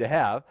heart we need to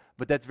have,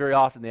 but that's very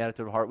often the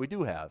attitude of heart we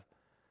do have.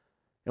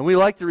 And we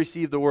like to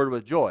receive the word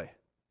with joy.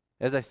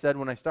 As I said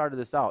when I started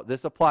this out,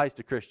 this applies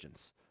to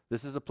Christians.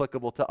 This is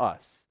applicable to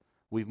us.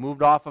 We've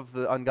moved off of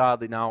the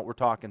ungodly now. We're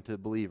talking to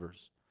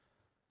believers.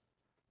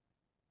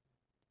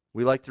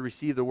 We like to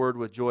receive the word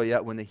with joy,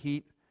 yet when the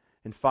heat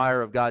and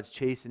fire of God's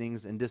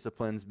chastenings and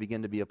disciplines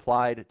begin to be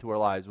applied to our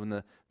lives, when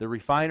the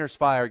refiner's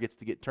fire gets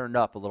to get turned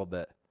up a little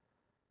bit,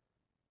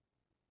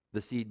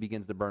 the seed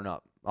begins to burn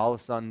up. All of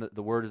a sudden,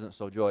 the word isn't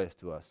so joyous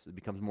to us. It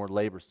becomes more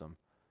laborsome.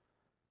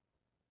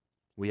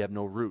 We have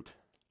no root.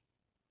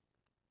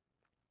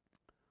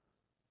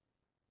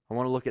 I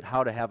want to look at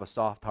how to have a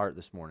soft heart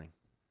this morning.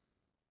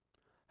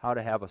 How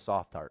to have a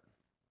soft heart.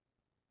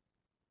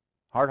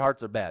 Hard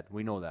hearts are bad.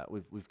 We know that.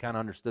 We've kind of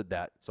understood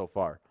that so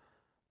far.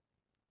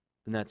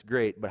 And that's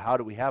great, but how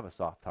do we have a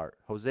soft heart?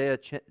 Hosea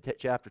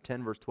chapter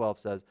 10, verse 12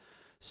 says,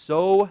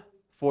 sow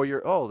for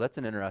your, oh, that's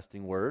an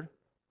interesting word.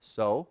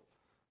 Sow.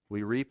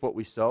 We reap what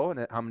we sow,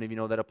 and how many of you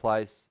know that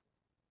applies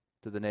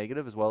to the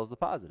negative as well as the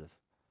positive?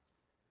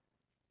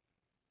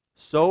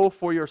 Sow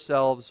for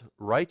yourselves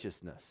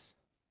righteousness.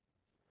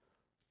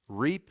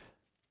 Reap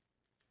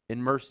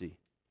in mercy.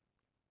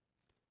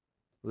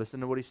 Listen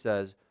to what he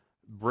says.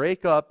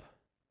 Break up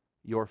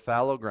your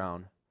fallow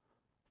ground,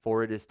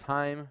 for it is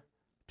time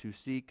to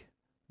seek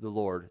the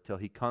Lord till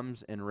he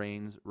comes and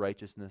rains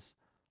righteousness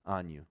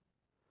on you.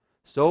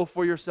 Sow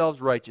for yourselves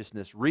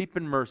righteousness, reap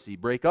in mercy,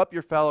 break up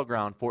your fallow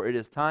ground, for it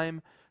is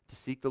time to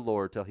seek the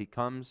Lord till he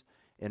comes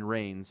and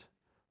rains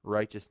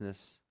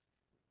righteousness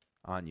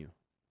on you.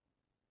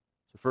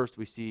 So first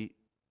we see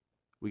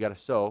we got to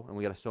sow, and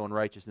we got to sow in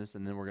righteousness,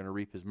 and then we're going to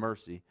reap his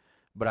mercy.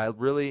 But I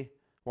really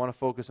want to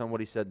focus on what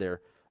he said there.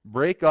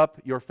 Break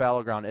up your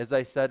fallow ground. As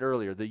I said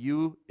earlier, the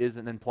you is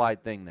an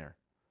implied thing there.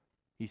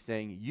 He's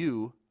saying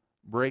you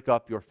break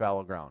up your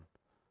fallow ground.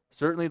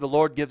 Certainly the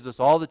Lord gives us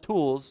all the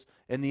tools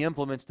and the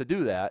implements to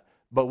do that,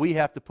 but we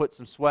have to put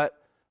some sweat,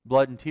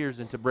 blood, and tears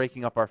into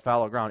breaking up our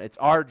fallow ground. It's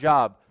our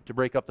job to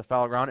break up the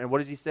fallow ground. And what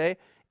does he say?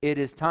 It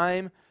is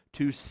time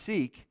to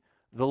seek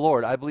the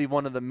Lord. I believe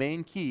one of the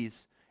main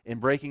keys in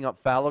breaking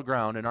up fallow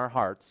ground in our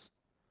hearts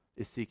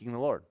is seeking the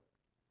Lord.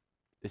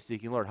 Is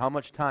seeking the Lord. How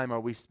much time are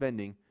we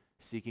spending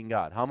seeking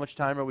God? How much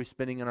time are we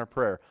spending in our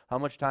prayer? How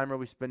much time are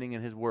we spending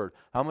in his word?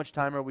 How much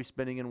time are we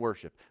spending in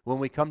worship? When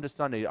we come to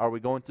Sunday, are we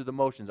going through the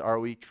motions? Are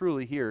we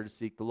truly here to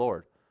seek the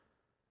Lord?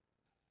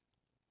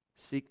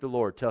 Seek the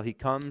Lord till he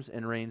comes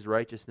and rains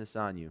righteousness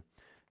on you.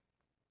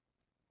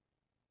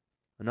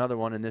 Another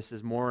one, and this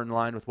is more in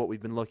line with what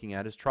we've been looking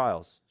at, is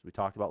trials. As we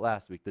talked about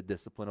last week, the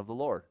discipline of the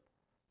Lord.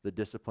 The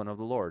discipline of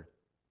the Lord.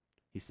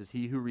 He says,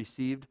 he who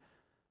received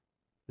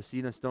the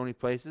seed in stony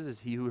places is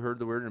he who heard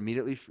the word and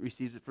immediately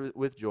receives it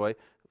with joy.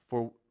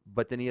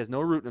 But then he has no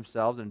root in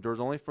himself and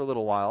endures only for a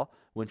little while.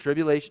 When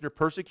tribulation or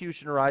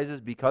persecution arises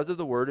because of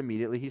the word,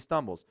 immediately he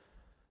stumbles.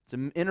 It's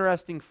an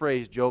interesting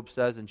phrase Job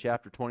says in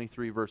chapter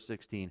 23, verse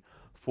 16.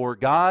 For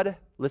God,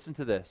 listen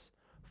to this,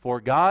 for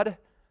God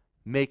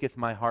maketh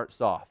my heart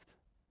soft,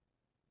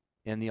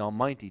 and the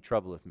Almighty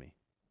troubleth me.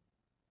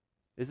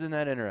 Isn't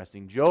that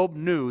interesting? Job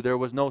knew there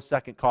was no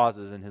second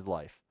causes in his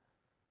life.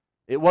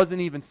 It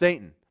wasn't even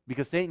Satan,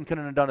 because Satan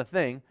couldn't have done a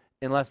thing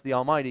unless the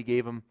Almighty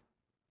gave him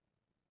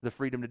the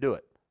freedom to do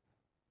it.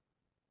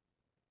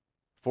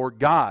 For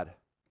God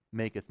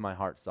maketh my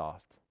heart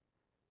soft.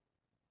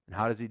 And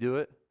how does he do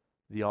it?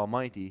 The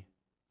Almighty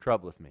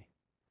troubleth me.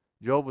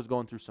 Job was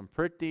going through some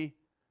pretty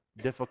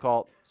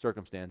difficult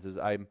circumstances.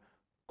 I'm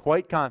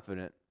quite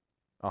confident,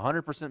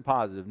 100%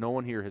 positive, no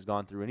one here has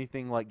gone through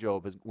anything like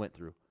Job has went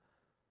through.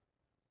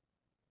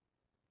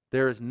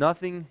 There is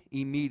nothing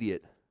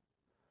immediate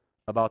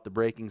about the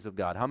breakings of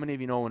God. How many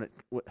of you know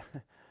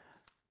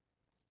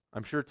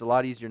I'm sure it's a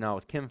lot easier now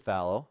with Kim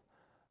fallow,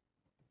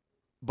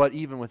 but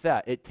even with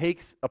that,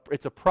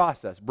 it's a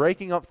process.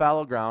 Breaking up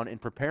fallow ground and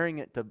preparing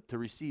it to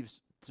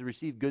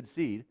receive good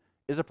seed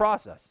is a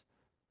process.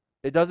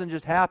 It doesn't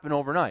just happen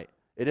overnight.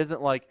 It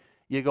isn't like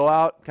you go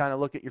out, kind of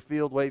look at your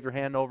field, wave your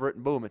hand over it,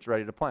 and boom, it's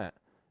ready to plant.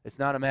 It's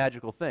not a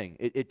magical thing.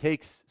 It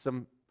takes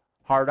some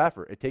hard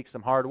effort. It takes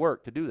some hard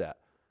work to do that.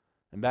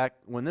 And back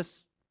when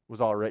this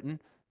was all written,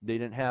 they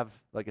didn't have,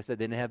 like I said,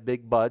 they didn't have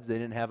big buds. They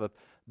didn't have a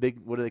big,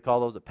 what do they call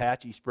those,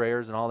 Apache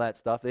sprayers and all that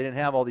stuff. They didn't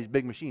have all these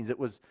big machines. It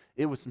was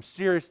some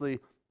seriously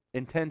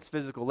intense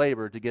physical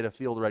labor to get a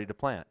field ready to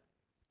plant.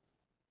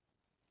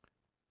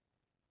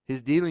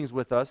 His dealings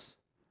with us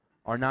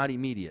are not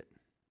immediate.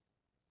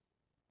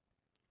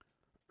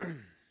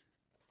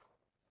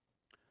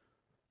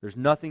 There's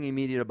nothing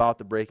immediate about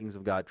the breakings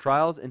of God.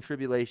 Trials and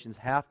tribulations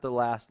have to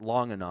last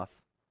long enough.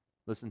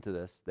 Listen to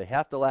this. They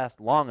have to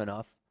last long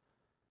enough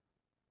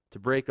to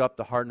break up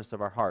the hardness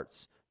of our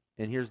hearts.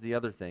 And here's the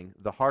other thing.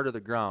 The harder the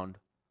ground,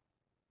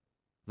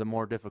 the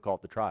more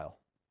difficult the trial.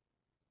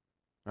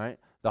 Right?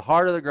 The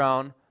harder the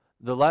ground,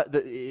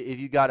 if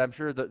you got, I'm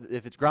sure that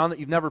if it's ground that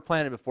you've never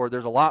planted before,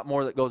 there's a lot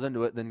more that goes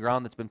into it than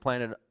ground that's been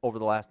planted over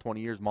the last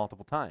 20 years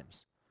multiple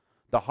times.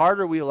 The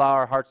harder we allow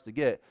our hearts to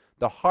get,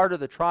 the harder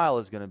the trial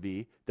is going to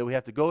be that we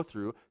have to go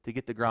through to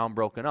get the ground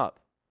broken up.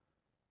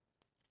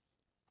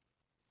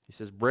 He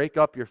says, break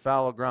up your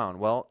fallow ground.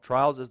 Well,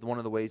 trials is one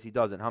of the ways he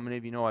does it. How many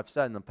of you know I've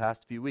said in the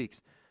past few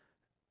weeks,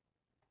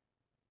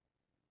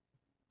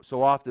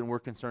 so often we're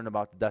concerned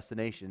about the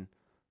destination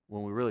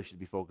when we really should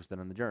be focused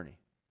on the journey.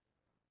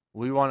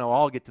 We want to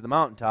all get to the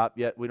mountaintop,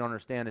 yet we don't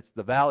understand it's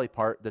the valley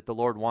part that the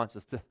Lord wants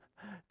us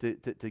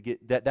to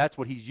get. That's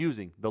what he's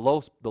using, the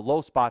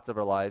low spots of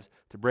our lives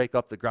to break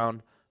up the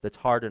ground that's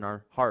hard in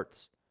our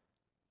hearts.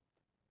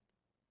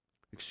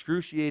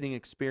 Excruciating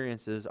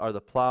experiences are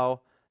the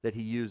plow that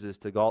he uses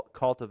to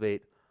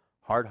cultivate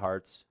hard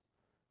hearts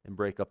and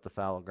break up the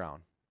fallow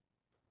ground.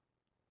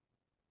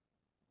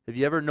 Have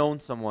you ever known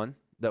someone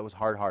that was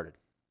hard-hearted?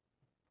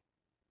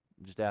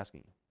 I'm just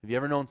asking you. Have you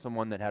ever known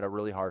someone that had a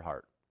really hard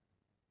heart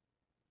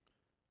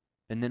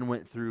and then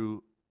went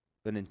through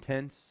an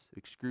intense,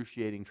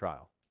 excruciating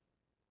trial?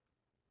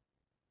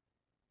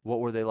 What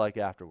were they like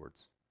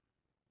afterwards?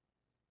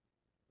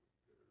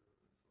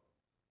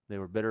 They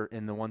were bitter,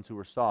 and the ones who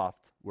were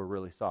soft were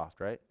really soft,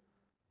 right?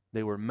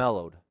 They were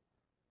mellowed.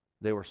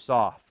 They were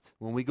soft.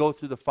 When we go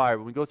through the fire,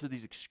 when we go through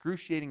these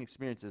excruciating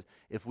experiences,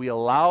 if we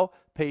allow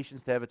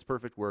patience to have its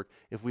perfect work,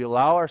 if we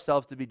allow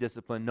ourselves to be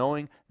disciplined,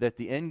 knowing that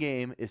the end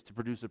game is to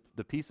produce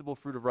the peaceable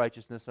fruit of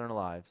righteousness in our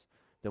lives,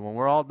 then when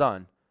we're all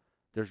done,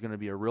 there's going to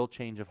be a real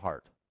change of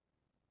heart.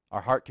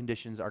 Our heart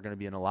conditions are going to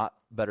be in a lot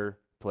better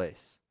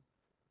place.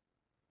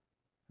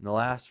 And the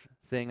last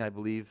thing I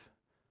believe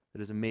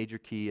that is a major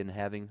key in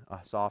having a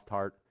soft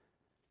heart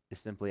is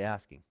simply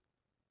asking.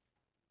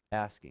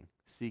 Asking,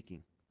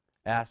 seeking,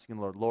 asking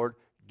the Lord, Lord,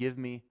 give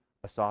me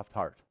a soft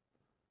heart.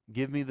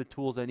 Give me the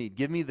tools I need.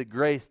 Give me the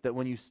grace that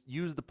when you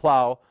use the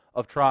plow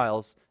of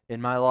trials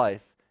in my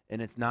life,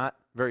 and it's not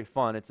very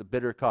fun, it's a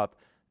bitter cup,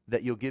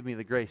 that you'll give me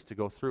the grace to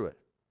go through it.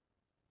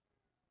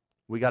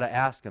 We got to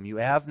ask Him. You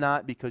have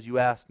not because you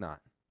ask not.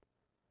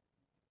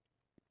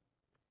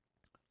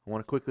 I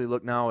want to quickly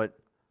look now at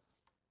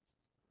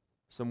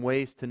some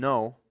ways to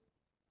know,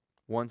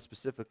 one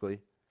specifically,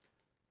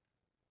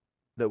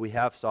 that we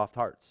have soft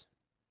hearts.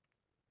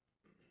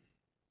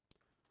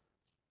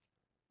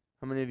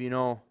 How many of you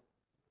know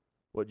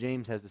what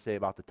James has to say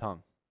about the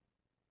tongue?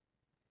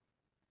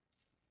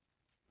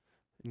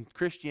 In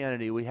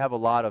Christianity, we have a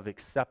lot of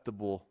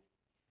acceptable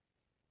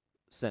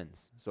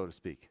sins, so to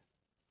speak.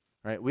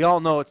 Right? We all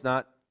know it's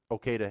not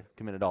okay to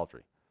commit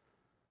adultery.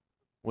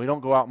 We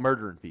don't go out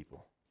murdering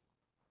people.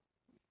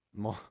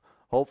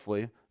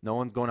 Hopefully, no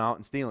one's going out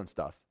and stealing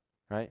stuff,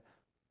 right?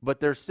 But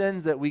there's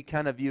sins that we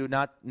kind of view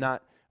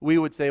not we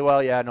would say,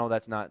 well, yeah, no,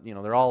 that's not,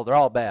 they're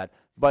all bad.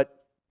 But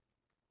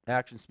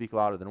actions speak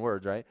louder than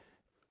words, right?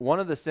 One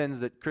of the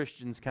sins that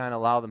Christians kind of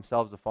allow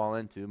themselves to fall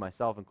into,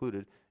 myself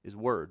included, is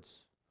words.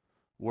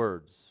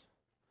 Words.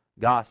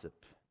 Gossip.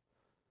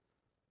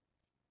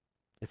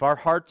 If our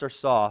hearts are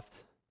soft,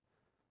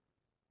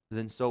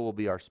 then so will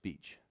be our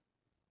speech.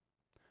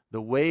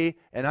 The way,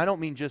 and I don't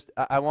mean just,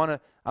 I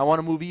want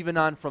to move even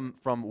on from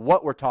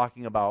what we're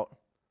talking about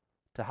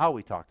to how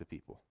we talk to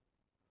people.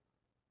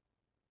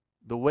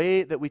 The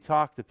way that we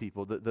talk to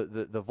people,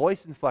 the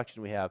voice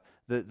inflection we have,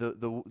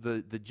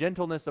 the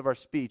gentleness of our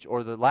speech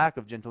or the lack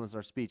of gentleness in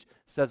our speech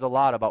says a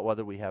lot about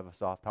whether we have a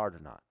soft heart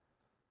or not.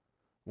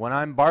 When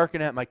I'm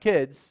barking at my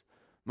kids,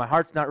 my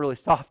heart's not really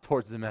soft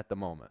towards them at the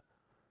moment.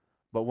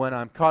 But when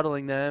I'm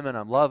cuddling them and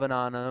I'm loving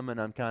on them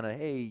and I'm kind of,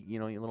 hey,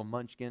 you little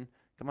munchkin,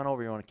 come on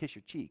over here, I want to kiss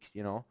your cheeks,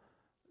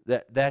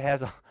 that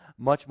has a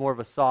much more of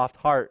a soft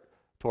heart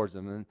towards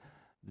them. And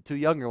the two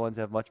younger ones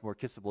have much more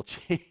kissable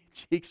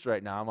cheeks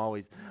right now. I'm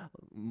always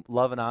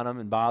loving on them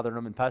and bothering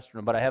them and pestering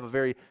them, but I have a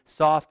very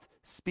soft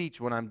speech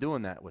when I'm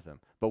doing that with them.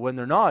 But when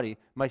they're naughty,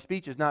 my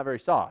speech is not very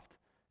soft,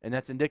 and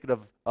that's indicative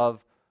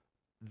of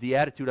the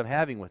attitude I'm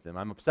having with them.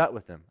 I'm upset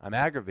with them. I'm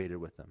aggravated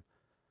with them.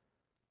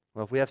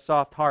 Well, if we have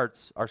soft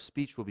hearts, our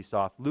speech will be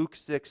soft. Luke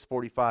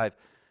 6:45,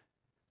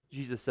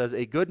 Jesus says,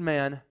 "A good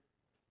man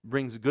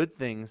brings good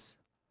things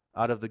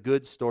out of the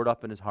good stored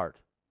up in his heart.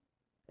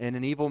 And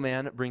an evil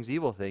man brings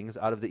evil things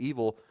out of the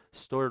evil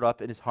stored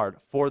up in his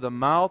heart. For the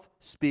mouth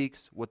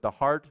speaks what the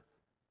heart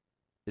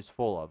is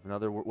full of."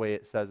 Another way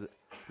it says it,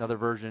 another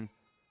version,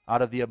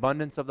 out of the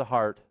abundance of the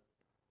heart,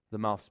 the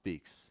mouth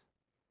speaks.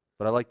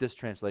 But I like this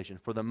translation.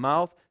 For the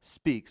mouth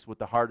speaks what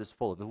the heart is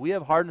full of. If we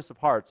have hardness of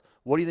hearts,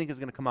 what do you think is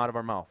going to come out of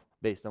our mouth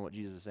based on what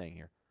Jesus is saying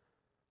here?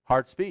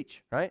 Hard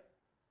speech, right?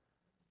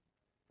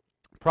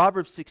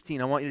 Proverbs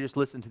 16, I want you to just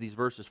listen to these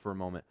verses for a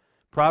moment.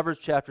 Proverbs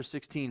chapter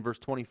 16, verse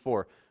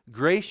 24.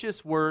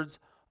 Gracious words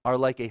are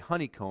like a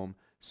honeycomb,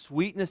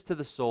 sweetness to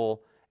the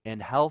soul,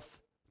 and health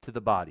to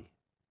the body.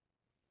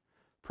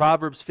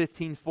 Proverbs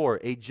 15:4.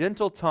 A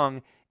gentle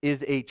tongue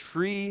is a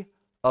tree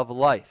of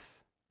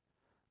life,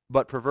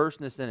 but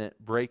perverseness in it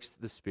breaks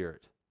the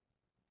spirit.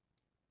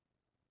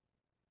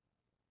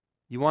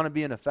 You want to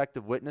be an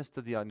effective witness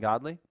to the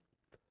ungodly?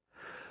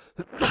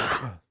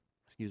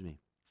 Excuse me.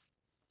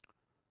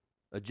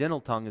 A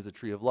gentle tongue is a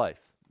tree of life.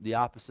 The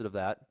opposite of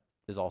that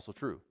is also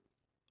true.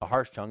 A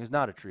harsh tongue is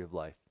not a tree of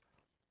life.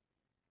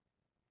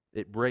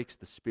 It breaks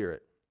the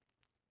spirit.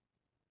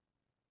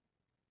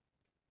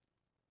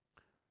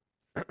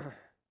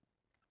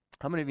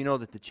 How many of you know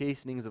that the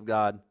chastenings of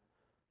God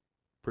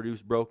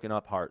produce broken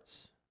up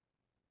hearts?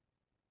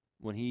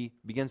 When He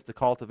begins to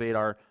cultivate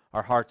our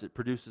hearts, it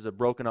produces a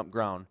broken up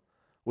ground,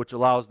 which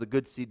allows the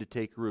good seed to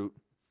take root.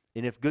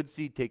 And if good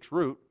seed takes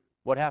root,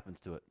 what happens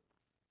to it?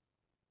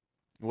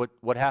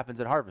 What happens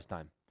at harvest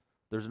time?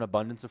 There's an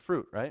abundance of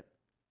fruit, right?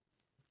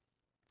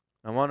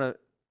 I want to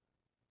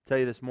tell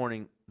you this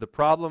morning, the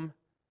problem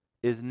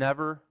is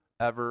never,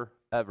 ever,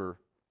 ever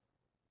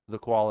the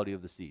quality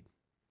of the seed.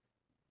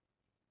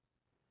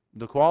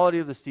 The quality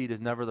of the seed is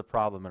never the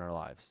problem in our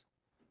lives.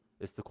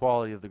 It's the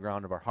quality of the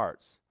ground of our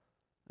hearts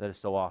that is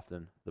so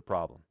often the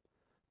problem.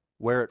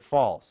 Where it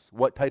falls,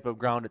 what type of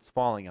ground it's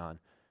falling on,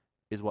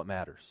 is what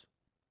matters.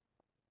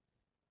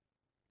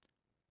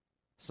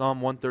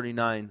 Psalm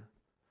 139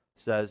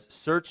 says,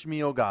 "Search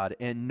me, O God,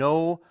 and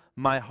know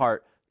my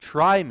heart.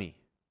 Try me,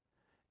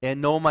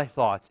 and know my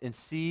thoughts, and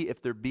see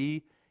if there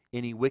be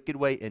any wicked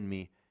way in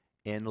me,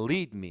 and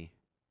lead me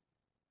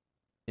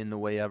in the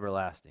way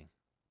everlasting.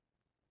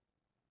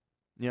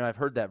 You know, I've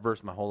heard that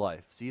verse my whole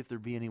life. See if there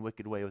be any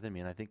wicked way within me.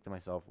 And I think to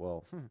myself,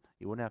 well,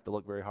 you wouldn't have to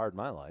look very hard in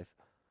my life.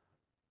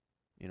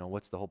 You know,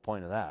 what's the whole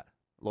point of that?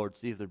 Lord,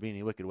 see if there be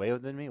any wicked way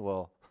within me?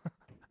 Well,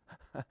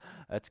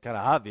 that's kind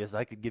of obvious.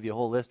 I could give you a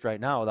whole list right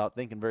now without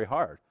thinking very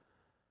hard.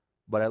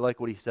 But I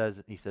like what he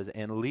says. He says,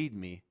 and lead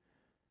me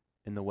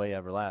in the way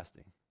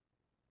everlasting.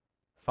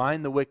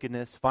 Find the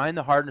wickedness, find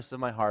the hardness of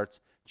my hearts,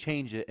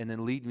 change it, and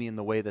then lead me in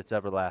the way that's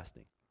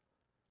everlasting.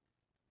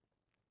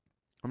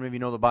 How many of you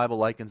know the Bible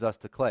likens us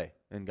to clay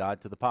and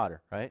God to the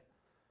potter, right?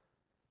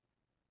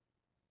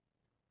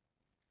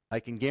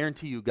 I can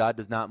guarantee you God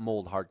does not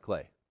mold hard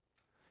clay.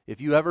 If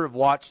you ever have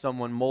watched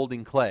someone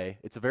molding clay,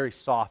 it's a very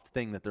soft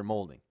thing that they're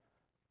molding.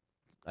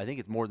 I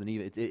think it's more than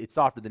even, it's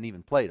softer than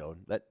even Play-Doh.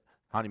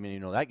 How many of you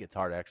know that gets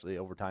hard actually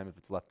over time if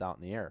it's left out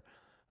in the air?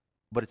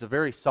 But it's a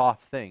very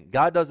soft thing.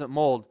 God doesn't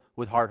mold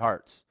with hard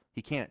hearts.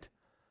 He can't.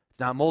 It's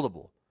not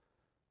moldable.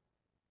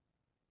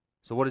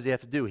 So what does he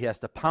have to do? He has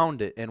to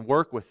pound it and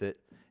work with it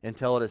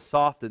until it is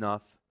soft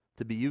enough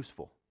to be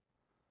useful.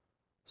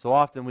 So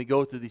often we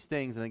go through these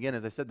things, and again,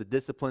 as I said, the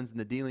disciplines and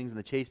the dealings and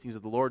the chastings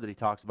of the Lord that he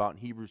talks about in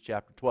Hebrews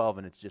chapter 12,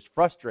 and it's just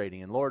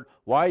frustrating. And Lord,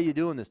 why are you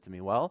doing this to me?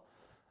 Well,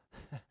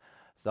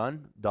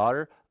 son,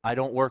 daughter, I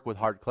don't work with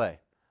hard clay.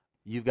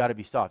 You've got to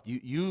be soft.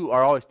 You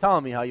are always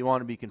telling me how you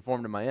want to be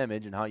conformed to my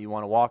image and how you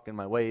want to walk in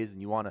my ways and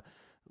you want to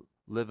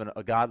live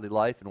a godly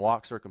life and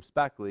walk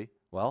circumspectly.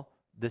 Well,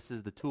 this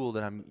is the tool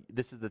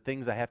this is the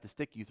things I have to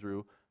stick you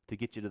through to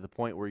get you to the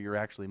point where you're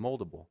actually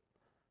moldable.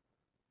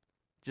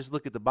 Just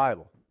look at the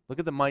Bible. Look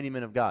at the mighty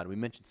men of God. We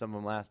mentioned some of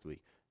them last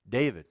week.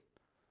 David,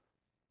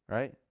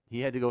 right?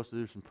 He had to go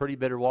through some pretty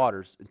bitter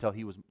waters until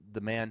he was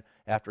the man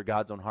after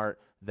God's own heart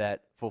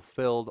that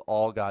fulfilled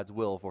all God's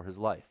will for his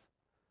life.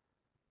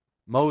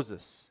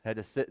 Moses had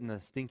to sit in the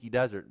stinky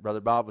desert.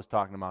 Brother Bob was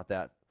talking about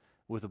that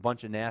with a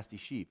bunch of nasty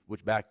sheep,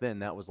 which back then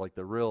that was like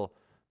the real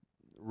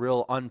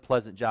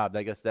unpleasant job.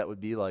 I guess that would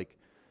be like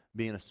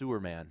being a sewer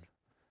man.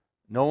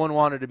 No one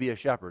wanted to be a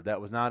shepherd. That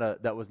was not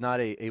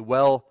a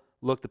well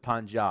looked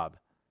upon job.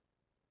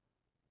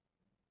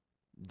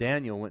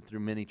 Daniel went through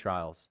many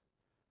trials.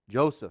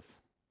 Joseph,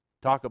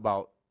 talk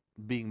about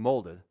being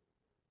molded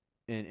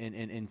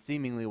and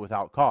seemingly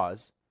without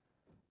cause.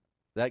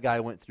 That guy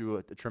went through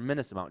a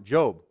tremendous amount.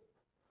 Job,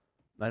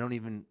 I don't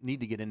even need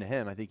to get into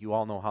him. I think you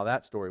all know how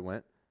that story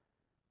went.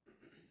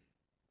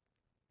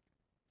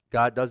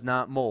 God does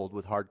not mold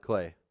with hard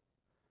clay.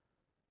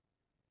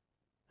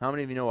 How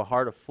many of you know a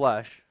heart of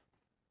flesh,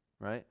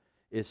 right,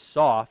 is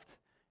soft,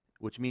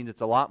 which means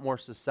it's a lot more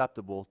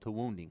susceptible to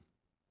wounding?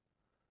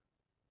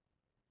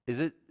 Is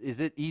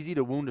it easy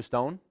to wound a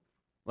stone?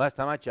 Last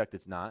time I checked,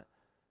 it's not.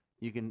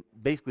 You can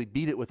basically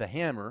beat it with a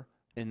hammer,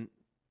 and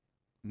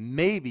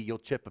maybe you'll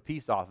chip a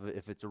piece off of it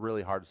if it's a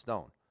really hard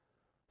stone.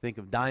 Think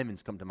of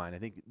diamonds come to mind. I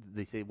think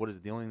they say, what is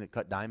it? The only thing that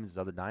cut diamonds is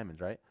other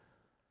diamonds, right?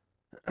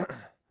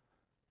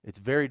 It's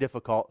very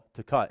difficult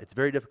to cut. It's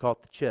very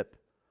difficult to chip.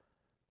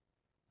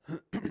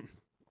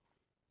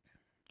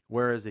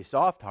 Whereas a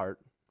soft heart,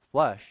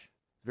 flesh,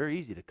 is very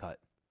easy to cut.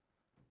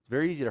 It's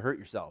very easy to hurt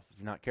yourself if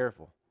you're not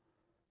careful.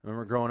 I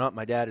remember growing up,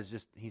 my dad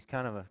he's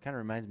kind of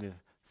reminds me of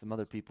some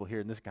other people here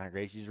in this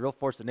congregation. He's a real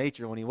force of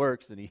nature when he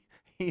works, and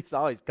he's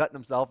always cutting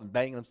himself and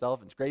banging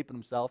himself and scraping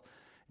himself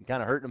and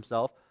kind of hurting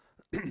himself.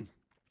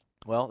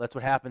 Well, that's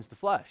what happens to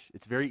flesh.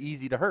 It's very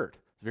easy to hurt.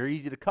 It's very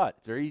easy to cut.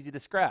 It's very easy to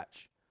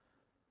scratch.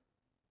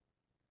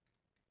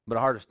 But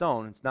a heart of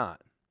stone, it's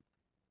not.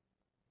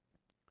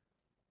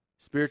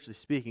 Spiritually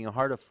speaking, a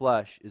heart of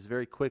flesh is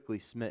very quickly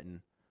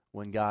smitten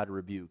when God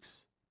rebukes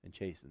and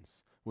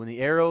chastens. When the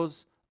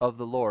arrows of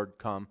the Lord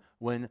come,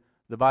 when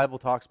the Bible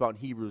talks about in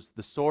Hebrews,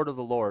 the sword of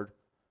the Lord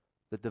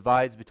that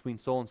divides between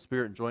soul and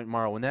spirit and joint and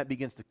marrow, when that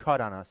begins to cut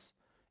on us,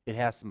 it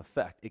has some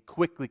effect. It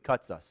quickly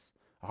cuts us.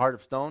 A heart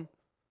of stone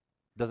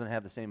doesn't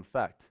have the same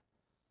effect.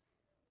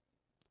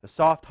 A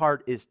soft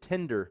heart is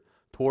tender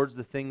towards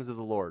the things of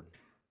the Lord,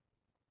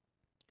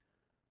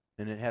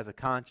 and it has a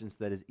conscience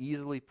that is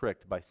easily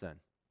pricked by sin.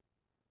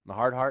 A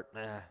hard heart,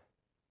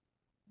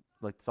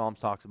 like the Psalms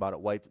talks about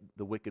it,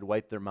 the wicked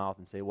wipe their mouth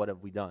and say, what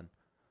have we done?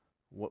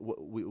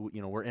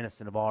 We're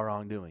innocent of all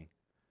wrongdoing.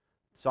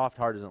 Soft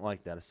heart isn't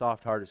like that. A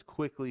soft heart is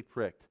quickly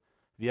pricked.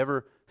 Have you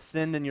ever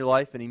sinned in your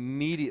life and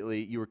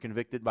immediately you were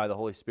convicted by the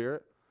Holy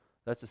Spirit?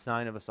 That's a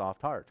sign of a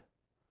soft heart.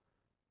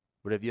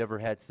 But have you ever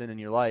had sin in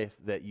your life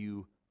that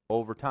you,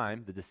 over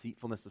time, the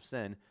deceitfulness of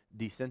sin,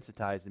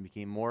 desensitized and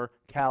became more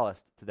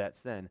calloused to that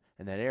sin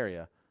in that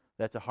area?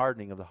 That's a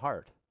hardening of the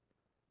heart.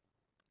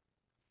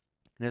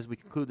 And as we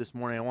conclude this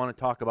morning, I want to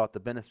talk about the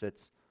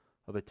benefits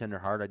of a tender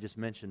heart. I just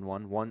mentioned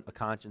one, a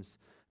conscience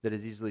that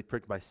is easily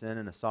pricked by sin,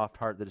 and a soft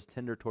heart that is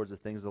tender towards the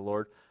things of the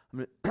Lord.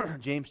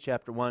 James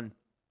chapter 1,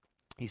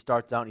 he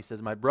starts out and he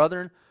says, my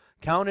brethren,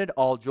 count it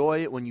all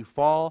joy when you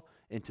fall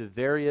into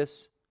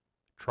various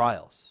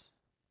trials.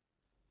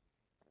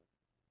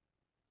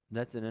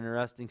 That's an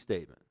interesting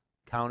statement.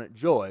 Count it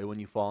joy when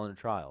you fall into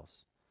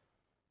trials.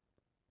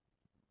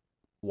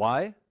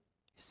 Why?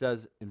 He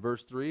says in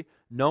verse 3,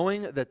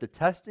 knowing that the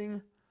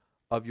testing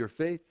of your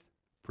faith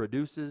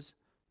produces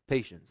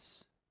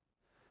patience.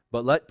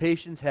 But let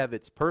patience have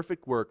its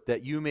perfect work,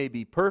 that you may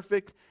be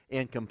perfect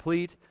and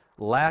complete,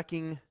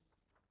 lacking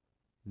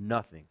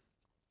nothing.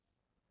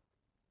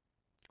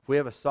 If we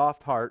have a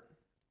soft heart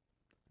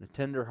and a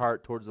tender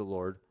heart towards the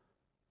Lord,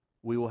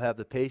 we will have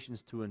the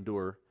patience to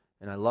endure.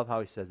 And I love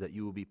how he says that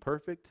you will be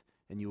perfect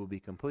and you will be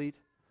complete,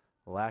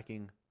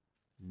 lacking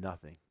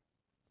nothing.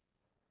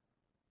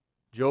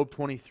 Job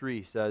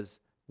 23 says,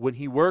 when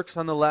he works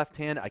on the left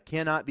hand, I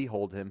cannot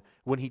behold him.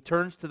 When he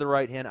turns to the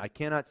right hand, I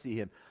cannot see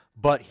him.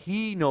 But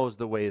he knows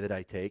the way that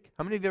I take.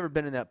 How many of you have ever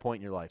been in that point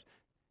in your life?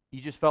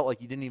 You just felt like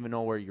you didn't even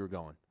know where you were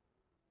going.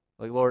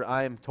 Like, Lord,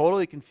 I am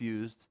totally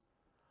confused.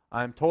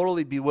 I'm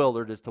totally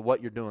bewildered as to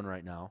what you're doing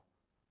right now.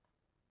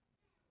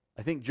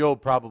 I think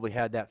Job probably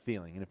had that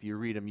feeling. And if you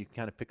read him, you can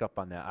kind of pick up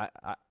on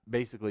that.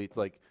 Basically, it's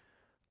like,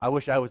 I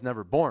wish I was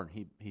never born,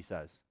 he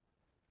says.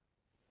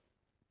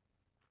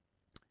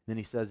 Then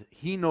he says,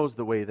 he knows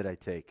the way that I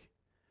take.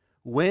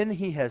 When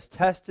he has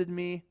tested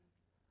me,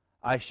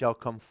 I shall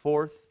come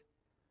forth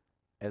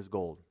as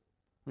gold. I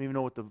don't even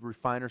know what the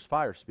refiner's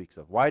fire speaks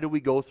of. Why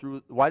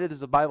does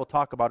the Bible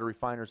talk about a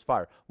refiner's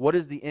fire? What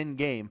is the end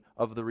game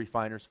of the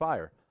refiner's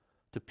fire?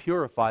 To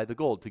purify the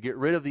gold, to get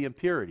rid of the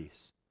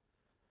impurities.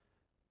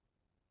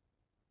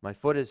 My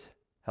foot is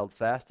held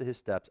fast to his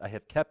steps. I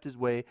have kept his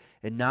way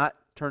and not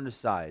turned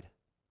aside.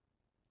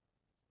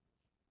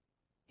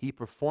 He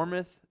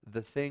performeth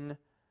the thing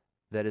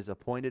that is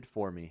appointed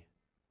for me,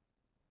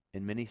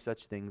 and many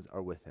such things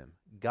are with him.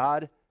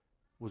 God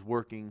was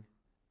working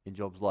in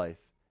Job's life,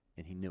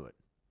 and he knew it.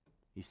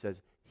 He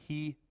says,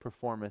 he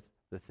performeth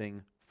the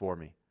thing for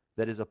me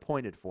that is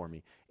appointed for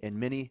me, and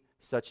many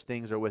such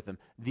things are with him.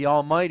 The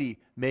Almighty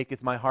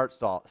maketh my heart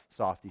soft,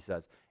 he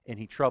says, and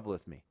he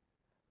troubleth me.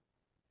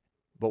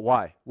 But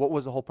why? What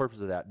was the whole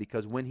purpose of that?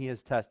 Because when he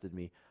has tested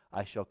me,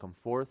 I shall come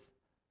forth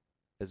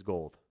as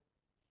gold.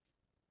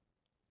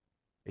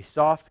 A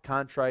soft,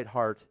 contrite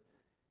heart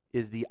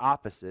is the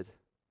opposite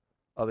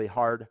of a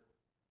hard,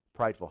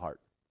 prideful heart.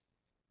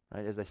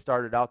 Right? As I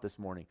started out this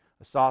morning,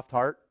 a soft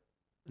heart,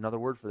 another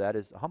word for that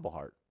is a humble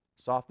heart.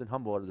 Soft and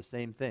humble are the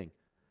same thing.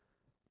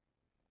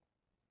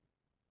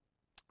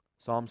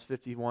 Psalms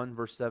 51,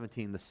 verse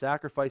 17, the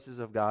sacrifices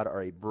of God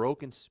are a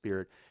broken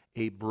spirit,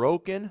 a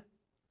broken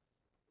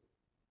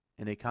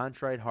and a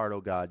contrite heart,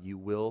 O God, you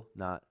will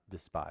not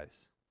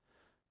despise.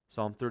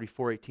 Psalm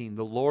 34:18,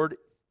 the Lord,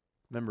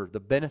 remember, the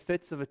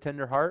benefits of a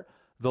tender heart,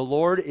 the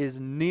Lord is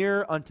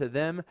near unto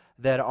them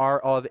that are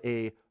of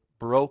a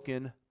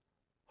broken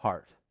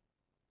heart,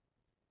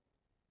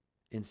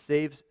 and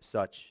saves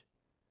such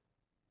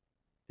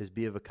as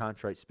be of a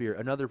contrite spirit.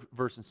 Another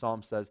verse in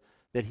Psalm says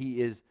that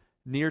he is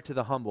near to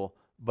the humble,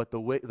 but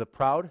the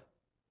proud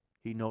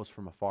he knows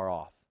from afar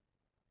off.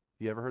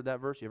 You ever heard that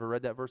verse? You ever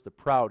read that verse? The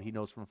proud he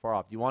knows from afar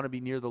off. Do you want to be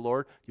near the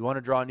Lord? Do you want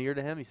to draw near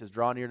to him? He says,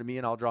 draw near to me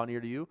and I'll draw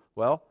near to you.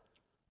 Well,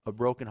 a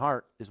broken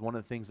heart is one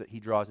of the things that he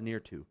draws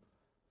near to.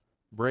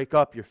 Break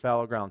up your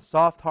fallow ground.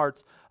 Soft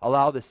hearts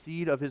allow the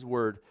seed of his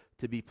word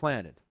to be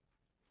planted,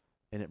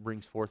 and it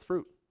brings forth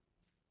fruit.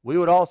 We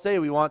would all say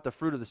we want the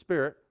fruit of the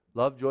Spirit,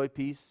 love, joy,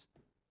 peace,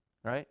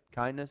 right?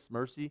 Kindness,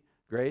 mercy,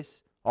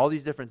 grace, all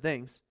these different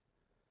things.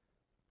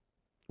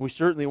 We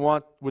certainly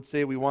would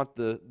say we want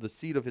the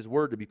seed of his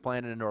word to be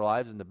planted into our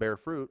lives and to bear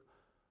fruit.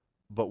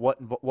 But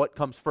what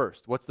comes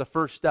first? What's the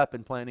first step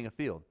in planting a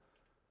field?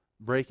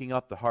 Breaking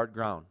up the hard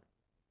ground.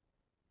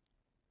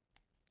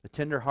 The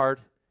tender heart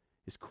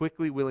is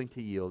quickly willing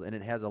to yield, and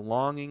it has a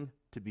longing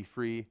to be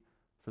free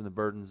from the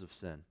burdens of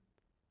sin.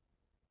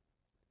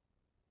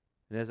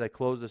 And as I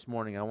close this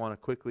morning, I want to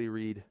quickly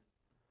read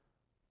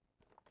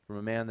from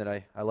a man that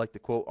I like to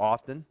quote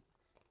often.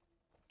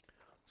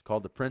 It's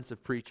called The Prince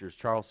of Preachers,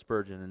 Charles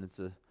Spurgeon, and it's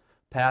a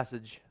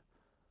passage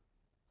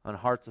on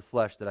hearts of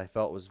flesh that I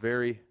felt was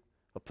very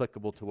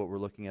applicable to what we're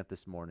looking at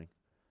this morning.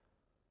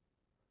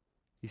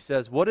 He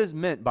says, what is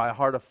meant by a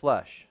heart of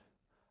flesh?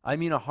 I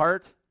mean a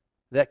heart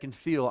that can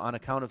feel on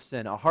account of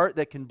sin, a heart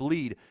that can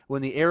bleed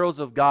when the arrows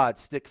of God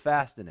stick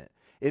fast in it.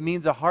 It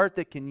means a heart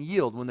that can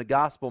yield when the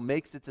gospel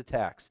makes its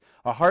attacks,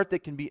 a heart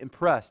that can be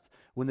impressed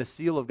when the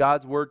seal of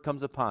God's word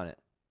comes upon it.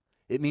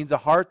 It means a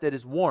heart that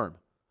is warm,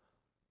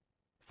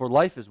 for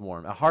life is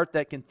warm, a heart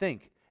that can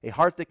think, a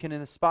heart that can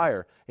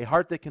inspire, a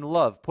heart that can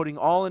love, putting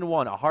all in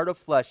one. A heart of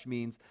flesh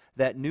means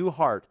that new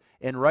heart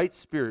and right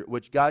spirit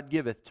which God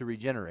giveth to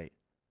regenerate.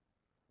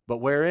 But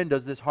wherein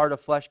does this heart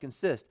of flesh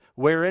consist?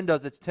 Wherein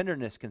does its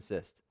tenderness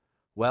consist?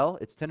 Well,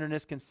 its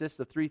tenderness consists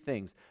of three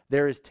things.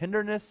 There is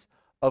tenderness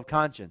of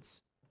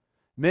conscience.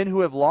 Men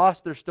who have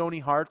lost their stony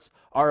hearts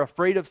are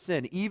afraid of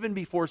sin. Even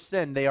before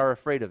sin, they are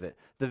afraid of it.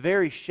 The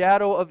very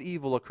shadow of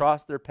evil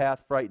across their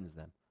path frightens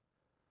them.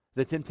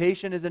 The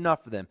temptation is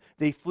enough for them.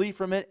 They flee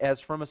from it as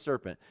from a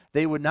serpent.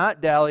 They would not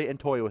dally and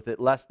toy with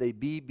it, lest they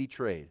be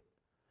betrayed.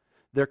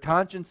 Their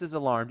conscience is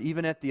alarmed,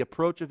 even at the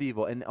approach of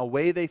evil, and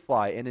away they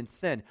fly, and in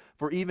sin,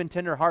 for even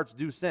tender hearts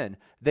do sin,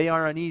 they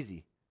are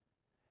uneasy.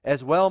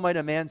 As well might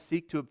a man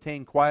seek to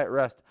obtain quiet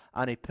rest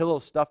on a pillow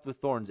stuffed with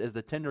thorns as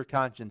the tender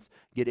conscience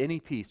get any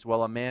peace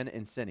while a man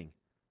in sinning.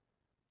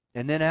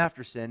 And then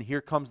after sin,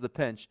 here comes the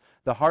pinch.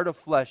 The heart of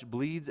flesh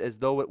bleeds as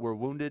though it were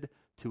wounded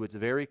to its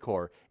very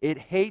core. It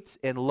hates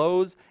and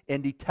loathes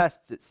and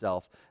detests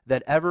itself,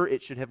 that ever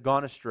it should have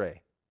gone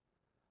astray.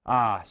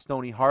 Ah,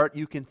 stony heart,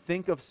 you can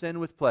think of sin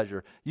with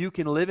pleasure. You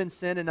can live in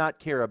sin and not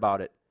care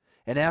about it.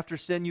 And after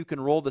sin, you can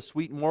roll the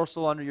sweet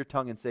morsel under your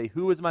tongue and say,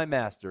 who is my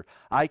master?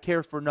 I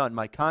care for none.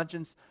 My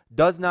conscience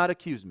does not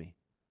accuse me.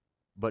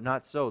 But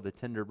not so the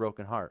tender,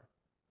 broken heart.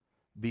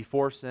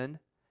 Before sin,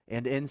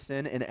 and in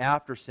sin, and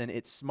after sin,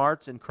 it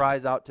smarts and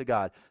cries out to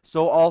God.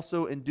 So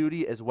also in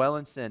duty as well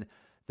in sin,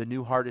 the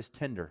new heart is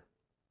tender.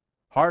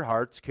 Hard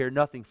hearts care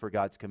nothing for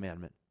God's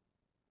commandment,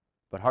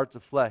 but hearts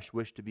of flesh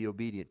wish to be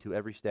obedient to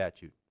every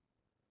statute.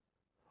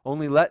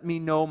 Only let me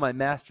know my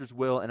master's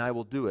will, and I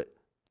will do it.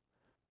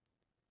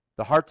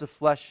 The hearts of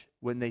flesh,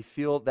 when they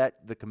feel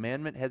that the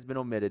commandment has been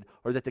omitted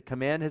or that the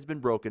command has been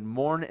broken,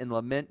 mourn and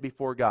lament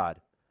before God.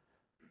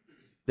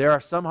 There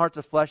are some hearts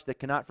of flesh that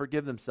cannot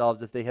forgive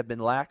themselves if they have been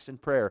lax in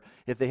prayer,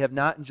 if they have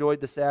not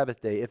enjoyed the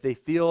Sabbath day, if they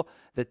feel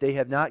that they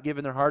have not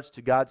given their hearts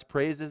to God's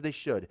praise as they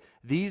should.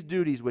 These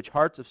duties which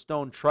hearts of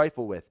stone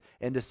trifle with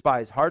and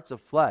despise, hearts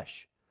of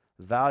flesh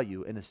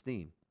value and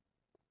esteem.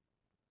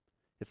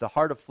 If the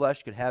heart of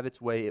flesh could have its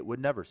way, it would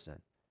never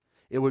sin.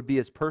 It would be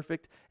as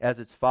perfect as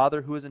its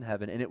Father who is in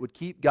heaven, and it would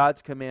keep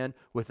God's command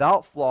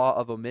without flaw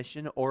of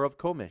omission or of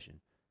commission.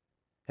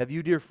 Have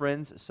you, dear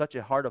friends, such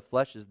a heart of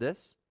flesh as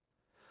this?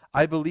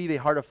 I believe a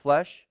heart of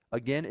flesh,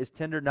 again, is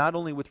tender not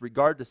only with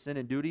regard to sin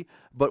and duty,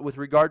 but with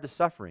regard to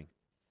suffering.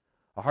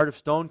 A heart of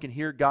stone can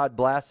hear God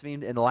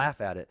blasphemed and laugh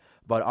at it,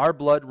 but our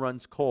blood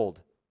runs cold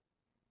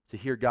to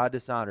hear God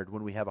dishonored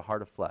when we have a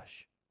heart of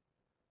flesh.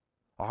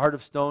 A heart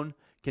of stone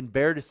can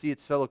bear to see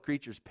its fellow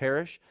creatures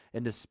perish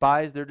and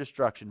despise their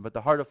destruction, but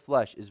the heart of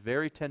flesh is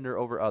very tender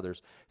over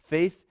others.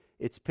 Faith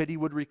its pity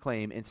would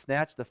reclaim and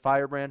snatch the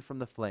firebrand from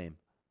the flame.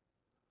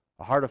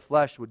 A heart of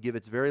flesh would give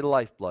its very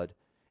lifeblood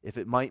if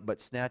it might but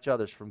snatch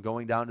others from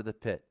going down to the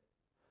pit.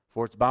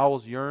 For its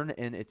bowels yearn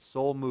and its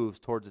soul moves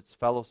towards its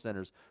fellow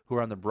sinners who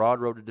are on the broad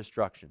road to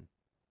destruction.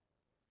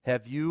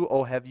 Have you,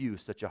 oh have you,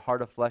 such a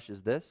heart of flesh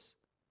as this?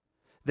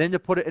 Then to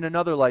put it in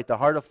another light, the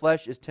heart of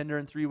flesh is tender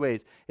in three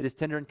ways. It is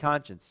tender in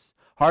conscience.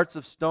 Hearts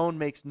of stone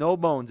makes no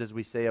bones, as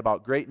we say,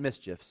 about great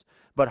mischiefs,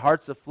 but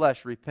hearts of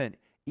flesh repent,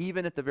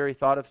 even at the very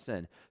thought of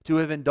sin. To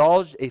have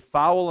indulged a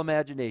foul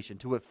imagination,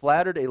 to have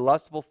flattered a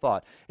lustful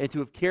thought, and to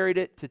have carried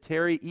it to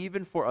tarry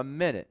even for a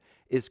minute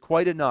is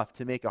quite enough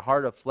to make a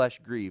heart of flesh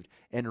grieved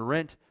and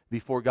rent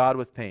before God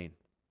with pain.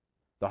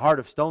 The heart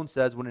of stone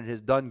says, when it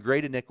has done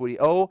great iniquity,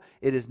 oh,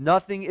 it is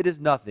nothing, it is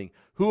nothing.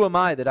 Who am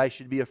I that I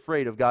should be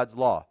afraid of God's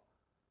law?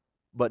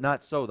 But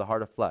not so the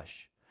heart of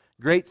flesh.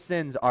 Great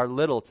sins are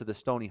little to the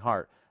stony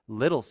heart.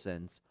 Little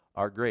sins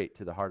are great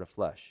to the heart of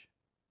flesh.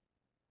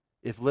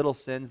 If little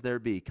sins there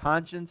be,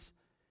 conscience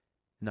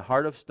in the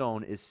heart of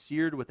stone is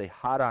seared with a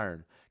hot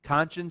iron.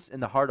 Conscience in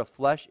the heart of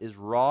flesh is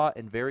raw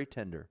and very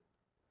tender.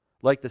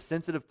 Like the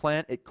sensitive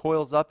plant, it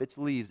coils up its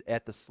leaves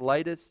at the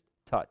slightest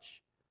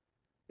touch.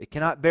 It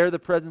cannot bear the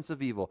presence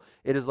of evil.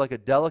 It is like a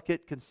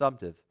delicate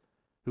consumptive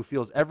who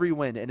feels every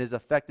wind and is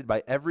affected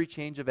by every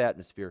change of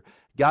atmosphere.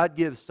 God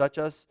gives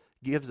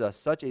us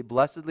such a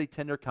blessedly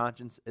tender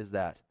conscience as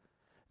that.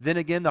 Then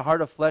again, the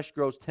heart of flesh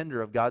grows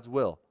tender of God's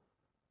will.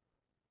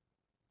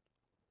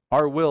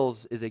 Our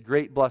wills is a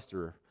great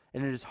blusterer,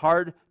 and it is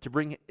hard to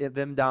bring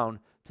them down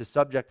to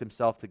subject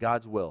himself to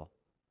God's will.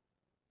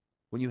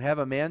 When you have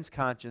a man's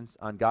conscience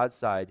on God's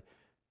side,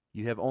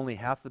 you have only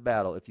half the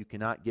battle if you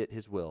cannot get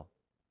his will.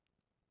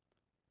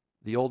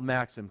 The old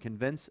maxim,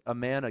 convince a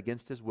man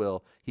against his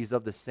will, he's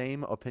of the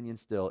same opinion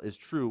still, is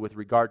true with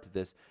regard to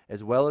this,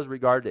 as well as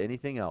regard to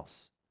anything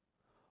else.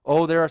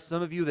 Oh, there are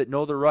some of you that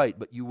know the right,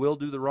 but you will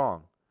do the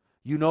wrong.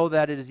 You know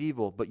that it is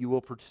evil, but you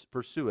will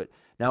pursue it.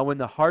 Now when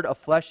the heart of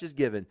flesh is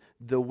given,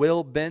 the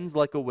will bends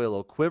like a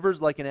willow,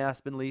 quivers like an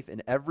aspen leaf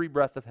in every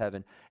breath of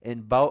heaven,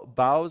 and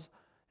bows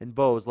and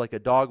bows like a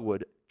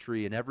dogwood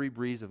tree in every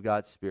breeze of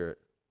God's Spirit.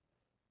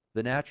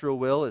 The natural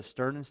will is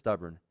stern and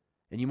stubborn,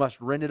 and you must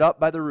rend it up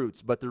by the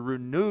roots, but the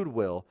renewed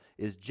will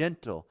is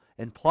gentle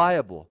and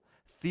pliable,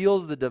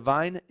 feels the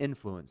divine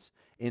influence,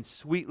 and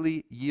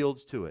sweetly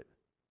yields to it.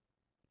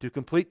 To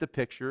complete the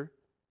picture,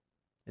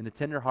 in the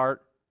tender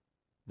heart,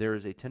 there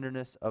is a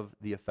tenderness of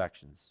the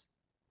affections.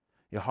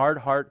 A hard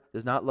heart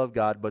does not love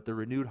God, but the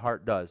renewed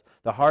heart does.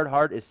 The hard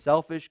heart is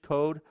selfish,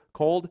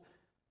 cold,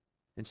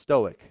 and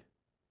stoic.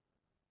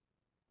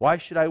 Why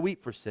should I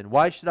weep for sin?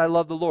 Why should I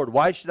love the Lord?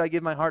 Why should I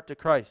give my heart to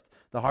Christ?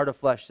 The heart of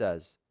flesh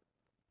says.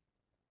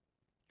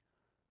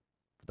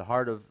 The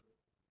heart of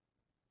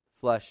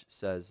flesh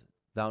says,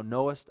 Thou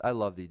knowest I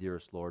love thee,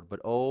 dearest Lord, but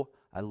oh,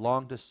 I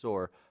long to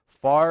soar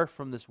far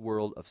from this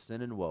world of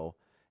sin and woe,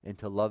 and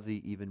to love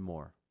thee even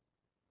more.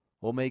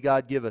 Oh, may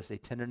God give us a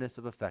tenderness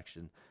of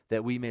affection,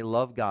 that we may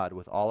love God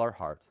with all our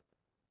heart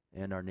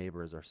and our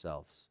neighbor as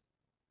ourselves.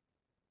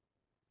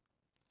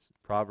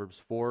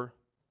 Proverbs 4,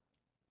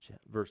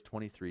 verse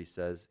 23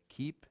 says,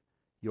 Keep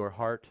your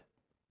heart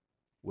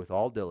with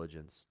all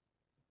diligence,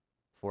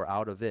 for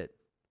out of it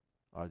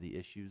are the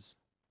issues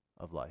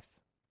of life.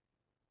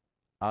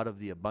 Out of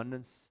the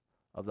abundance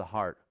of the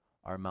heart,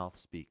 our mouth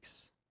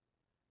speaks.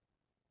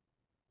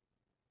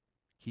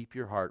 Keep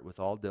your heart with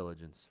all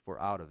diligence, for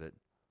out of it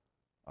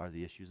are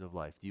the issues of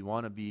life. Do you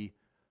want to be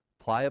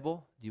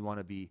pliable? Do you want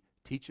to be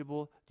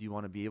teachable? Do you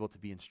want to be able to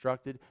be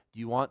instructed? Do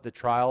you want the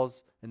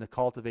trials and the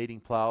cultivating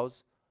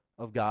plows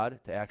of God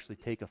to actually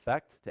take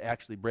effect, to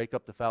actually break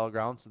up the fallow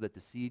ground so that the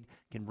seed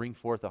can bring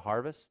forth a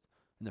harvest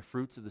and the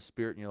fruits of the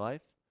Spirit in your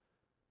life?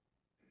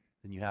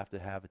 Then you have to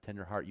have a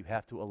tender heart. You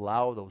have to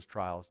allow those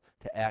trials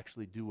to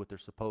actually do what they're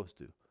supposed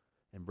to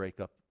and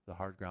break up the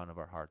hard ground of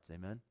our hearts.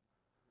 Amen?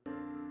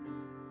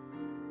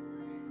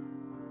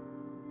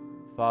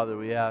 Father,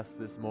 we ask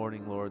this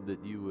morning, Lord,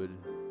 that you would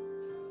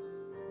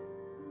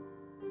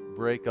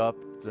break up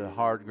the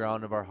hard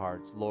ground of our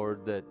hearts.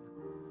 Lord, that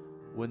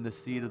when the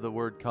seed of the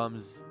word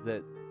comes,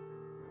 that,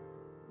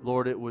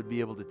 Lord, it would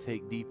be able to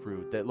take deep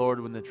root. That, Lord,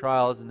 when the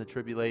trials and the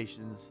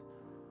tribulations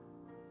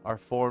are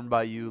formed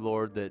by you,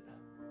 Lord, that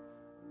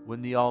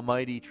when the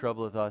Almighty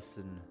troubleth us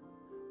and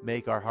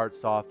make our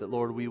hearts soft, that,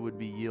 Lord, we would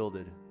be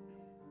yielded.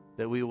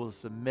 That we will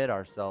submit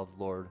ourselves,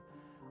 Lord.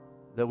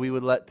 That we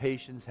would let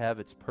patience have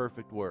its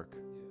perfect work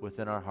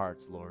within our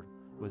hearts, Lord,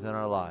 within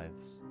our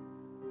lives.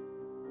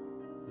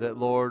 That,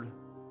 Lord,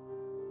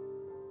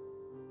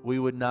 we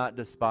would not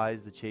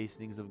despise the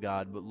chastenings of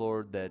God, but,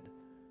 Lord, that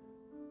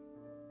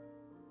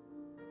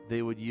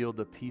they would yield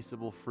the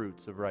peaceable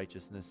fruits of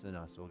righteousness in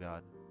us, O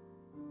God.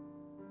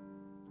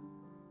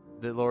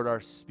 That, Lord, our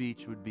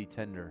speech would be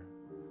tender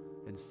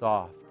and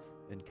soft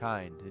and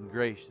kind and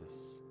gracious.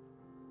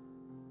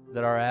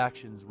 That our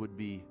actions would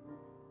be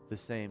the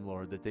same,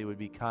 Lord, that they would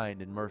be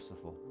kind and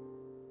merciful.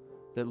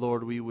 That,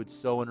 Lord, we would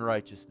sow in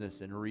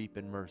righteousness and reap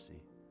in mercy.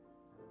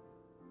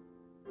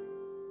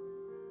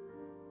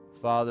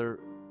 Father,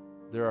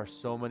 there are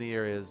so many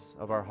areas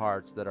of our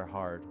hearts that are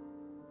hard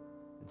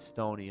and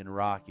stony and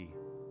rocky.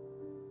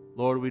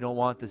 Lord, we don't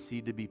want the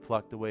seed to be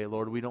plucked away.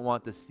 Lord, we don't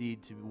want the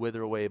seed to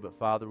wither away, but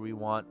Father, we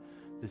want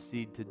the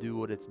seed to do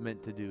what it's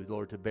meant to do,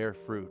 Lord, to bear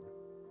fruit.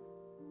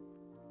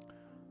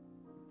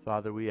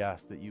 Father, we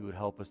ask that you would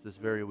help us this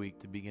very week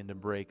to begin to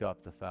break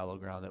up the fallow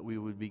ground, that we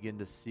would begin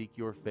to seek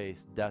your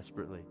face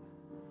desperately.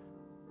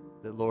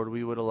 That, Lord,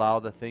 we would allow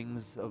the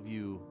things of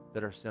you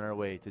that are sent our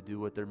way to do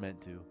what they're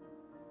meant to.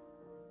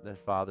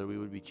 That, Father, we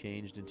would be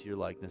changed into your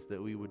likeness,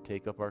 that we would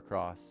take up our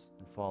cross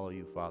and follow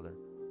you, Father.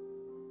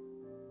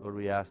 Lord,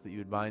 we ask that you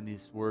would bind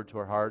this word to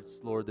our hearts,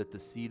 Lord, that the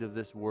seed of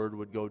this word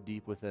would go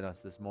deep within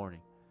us this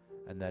morning,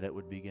 and that it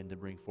would begin to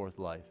bring forth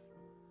life.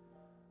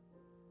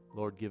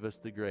 Lord, give us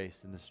the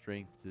grace and the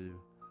strength to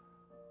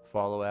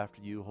follow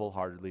after you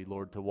wholeheartedly.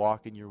 Lord, to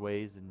walk in your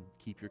ways and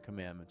keep your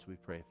commandments, we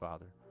pray,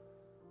 Father,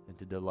 and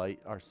to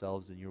delight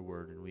ourselves in your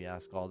word. And we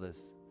ask all this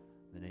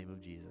in the name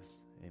of Jesus.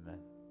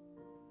 Amen.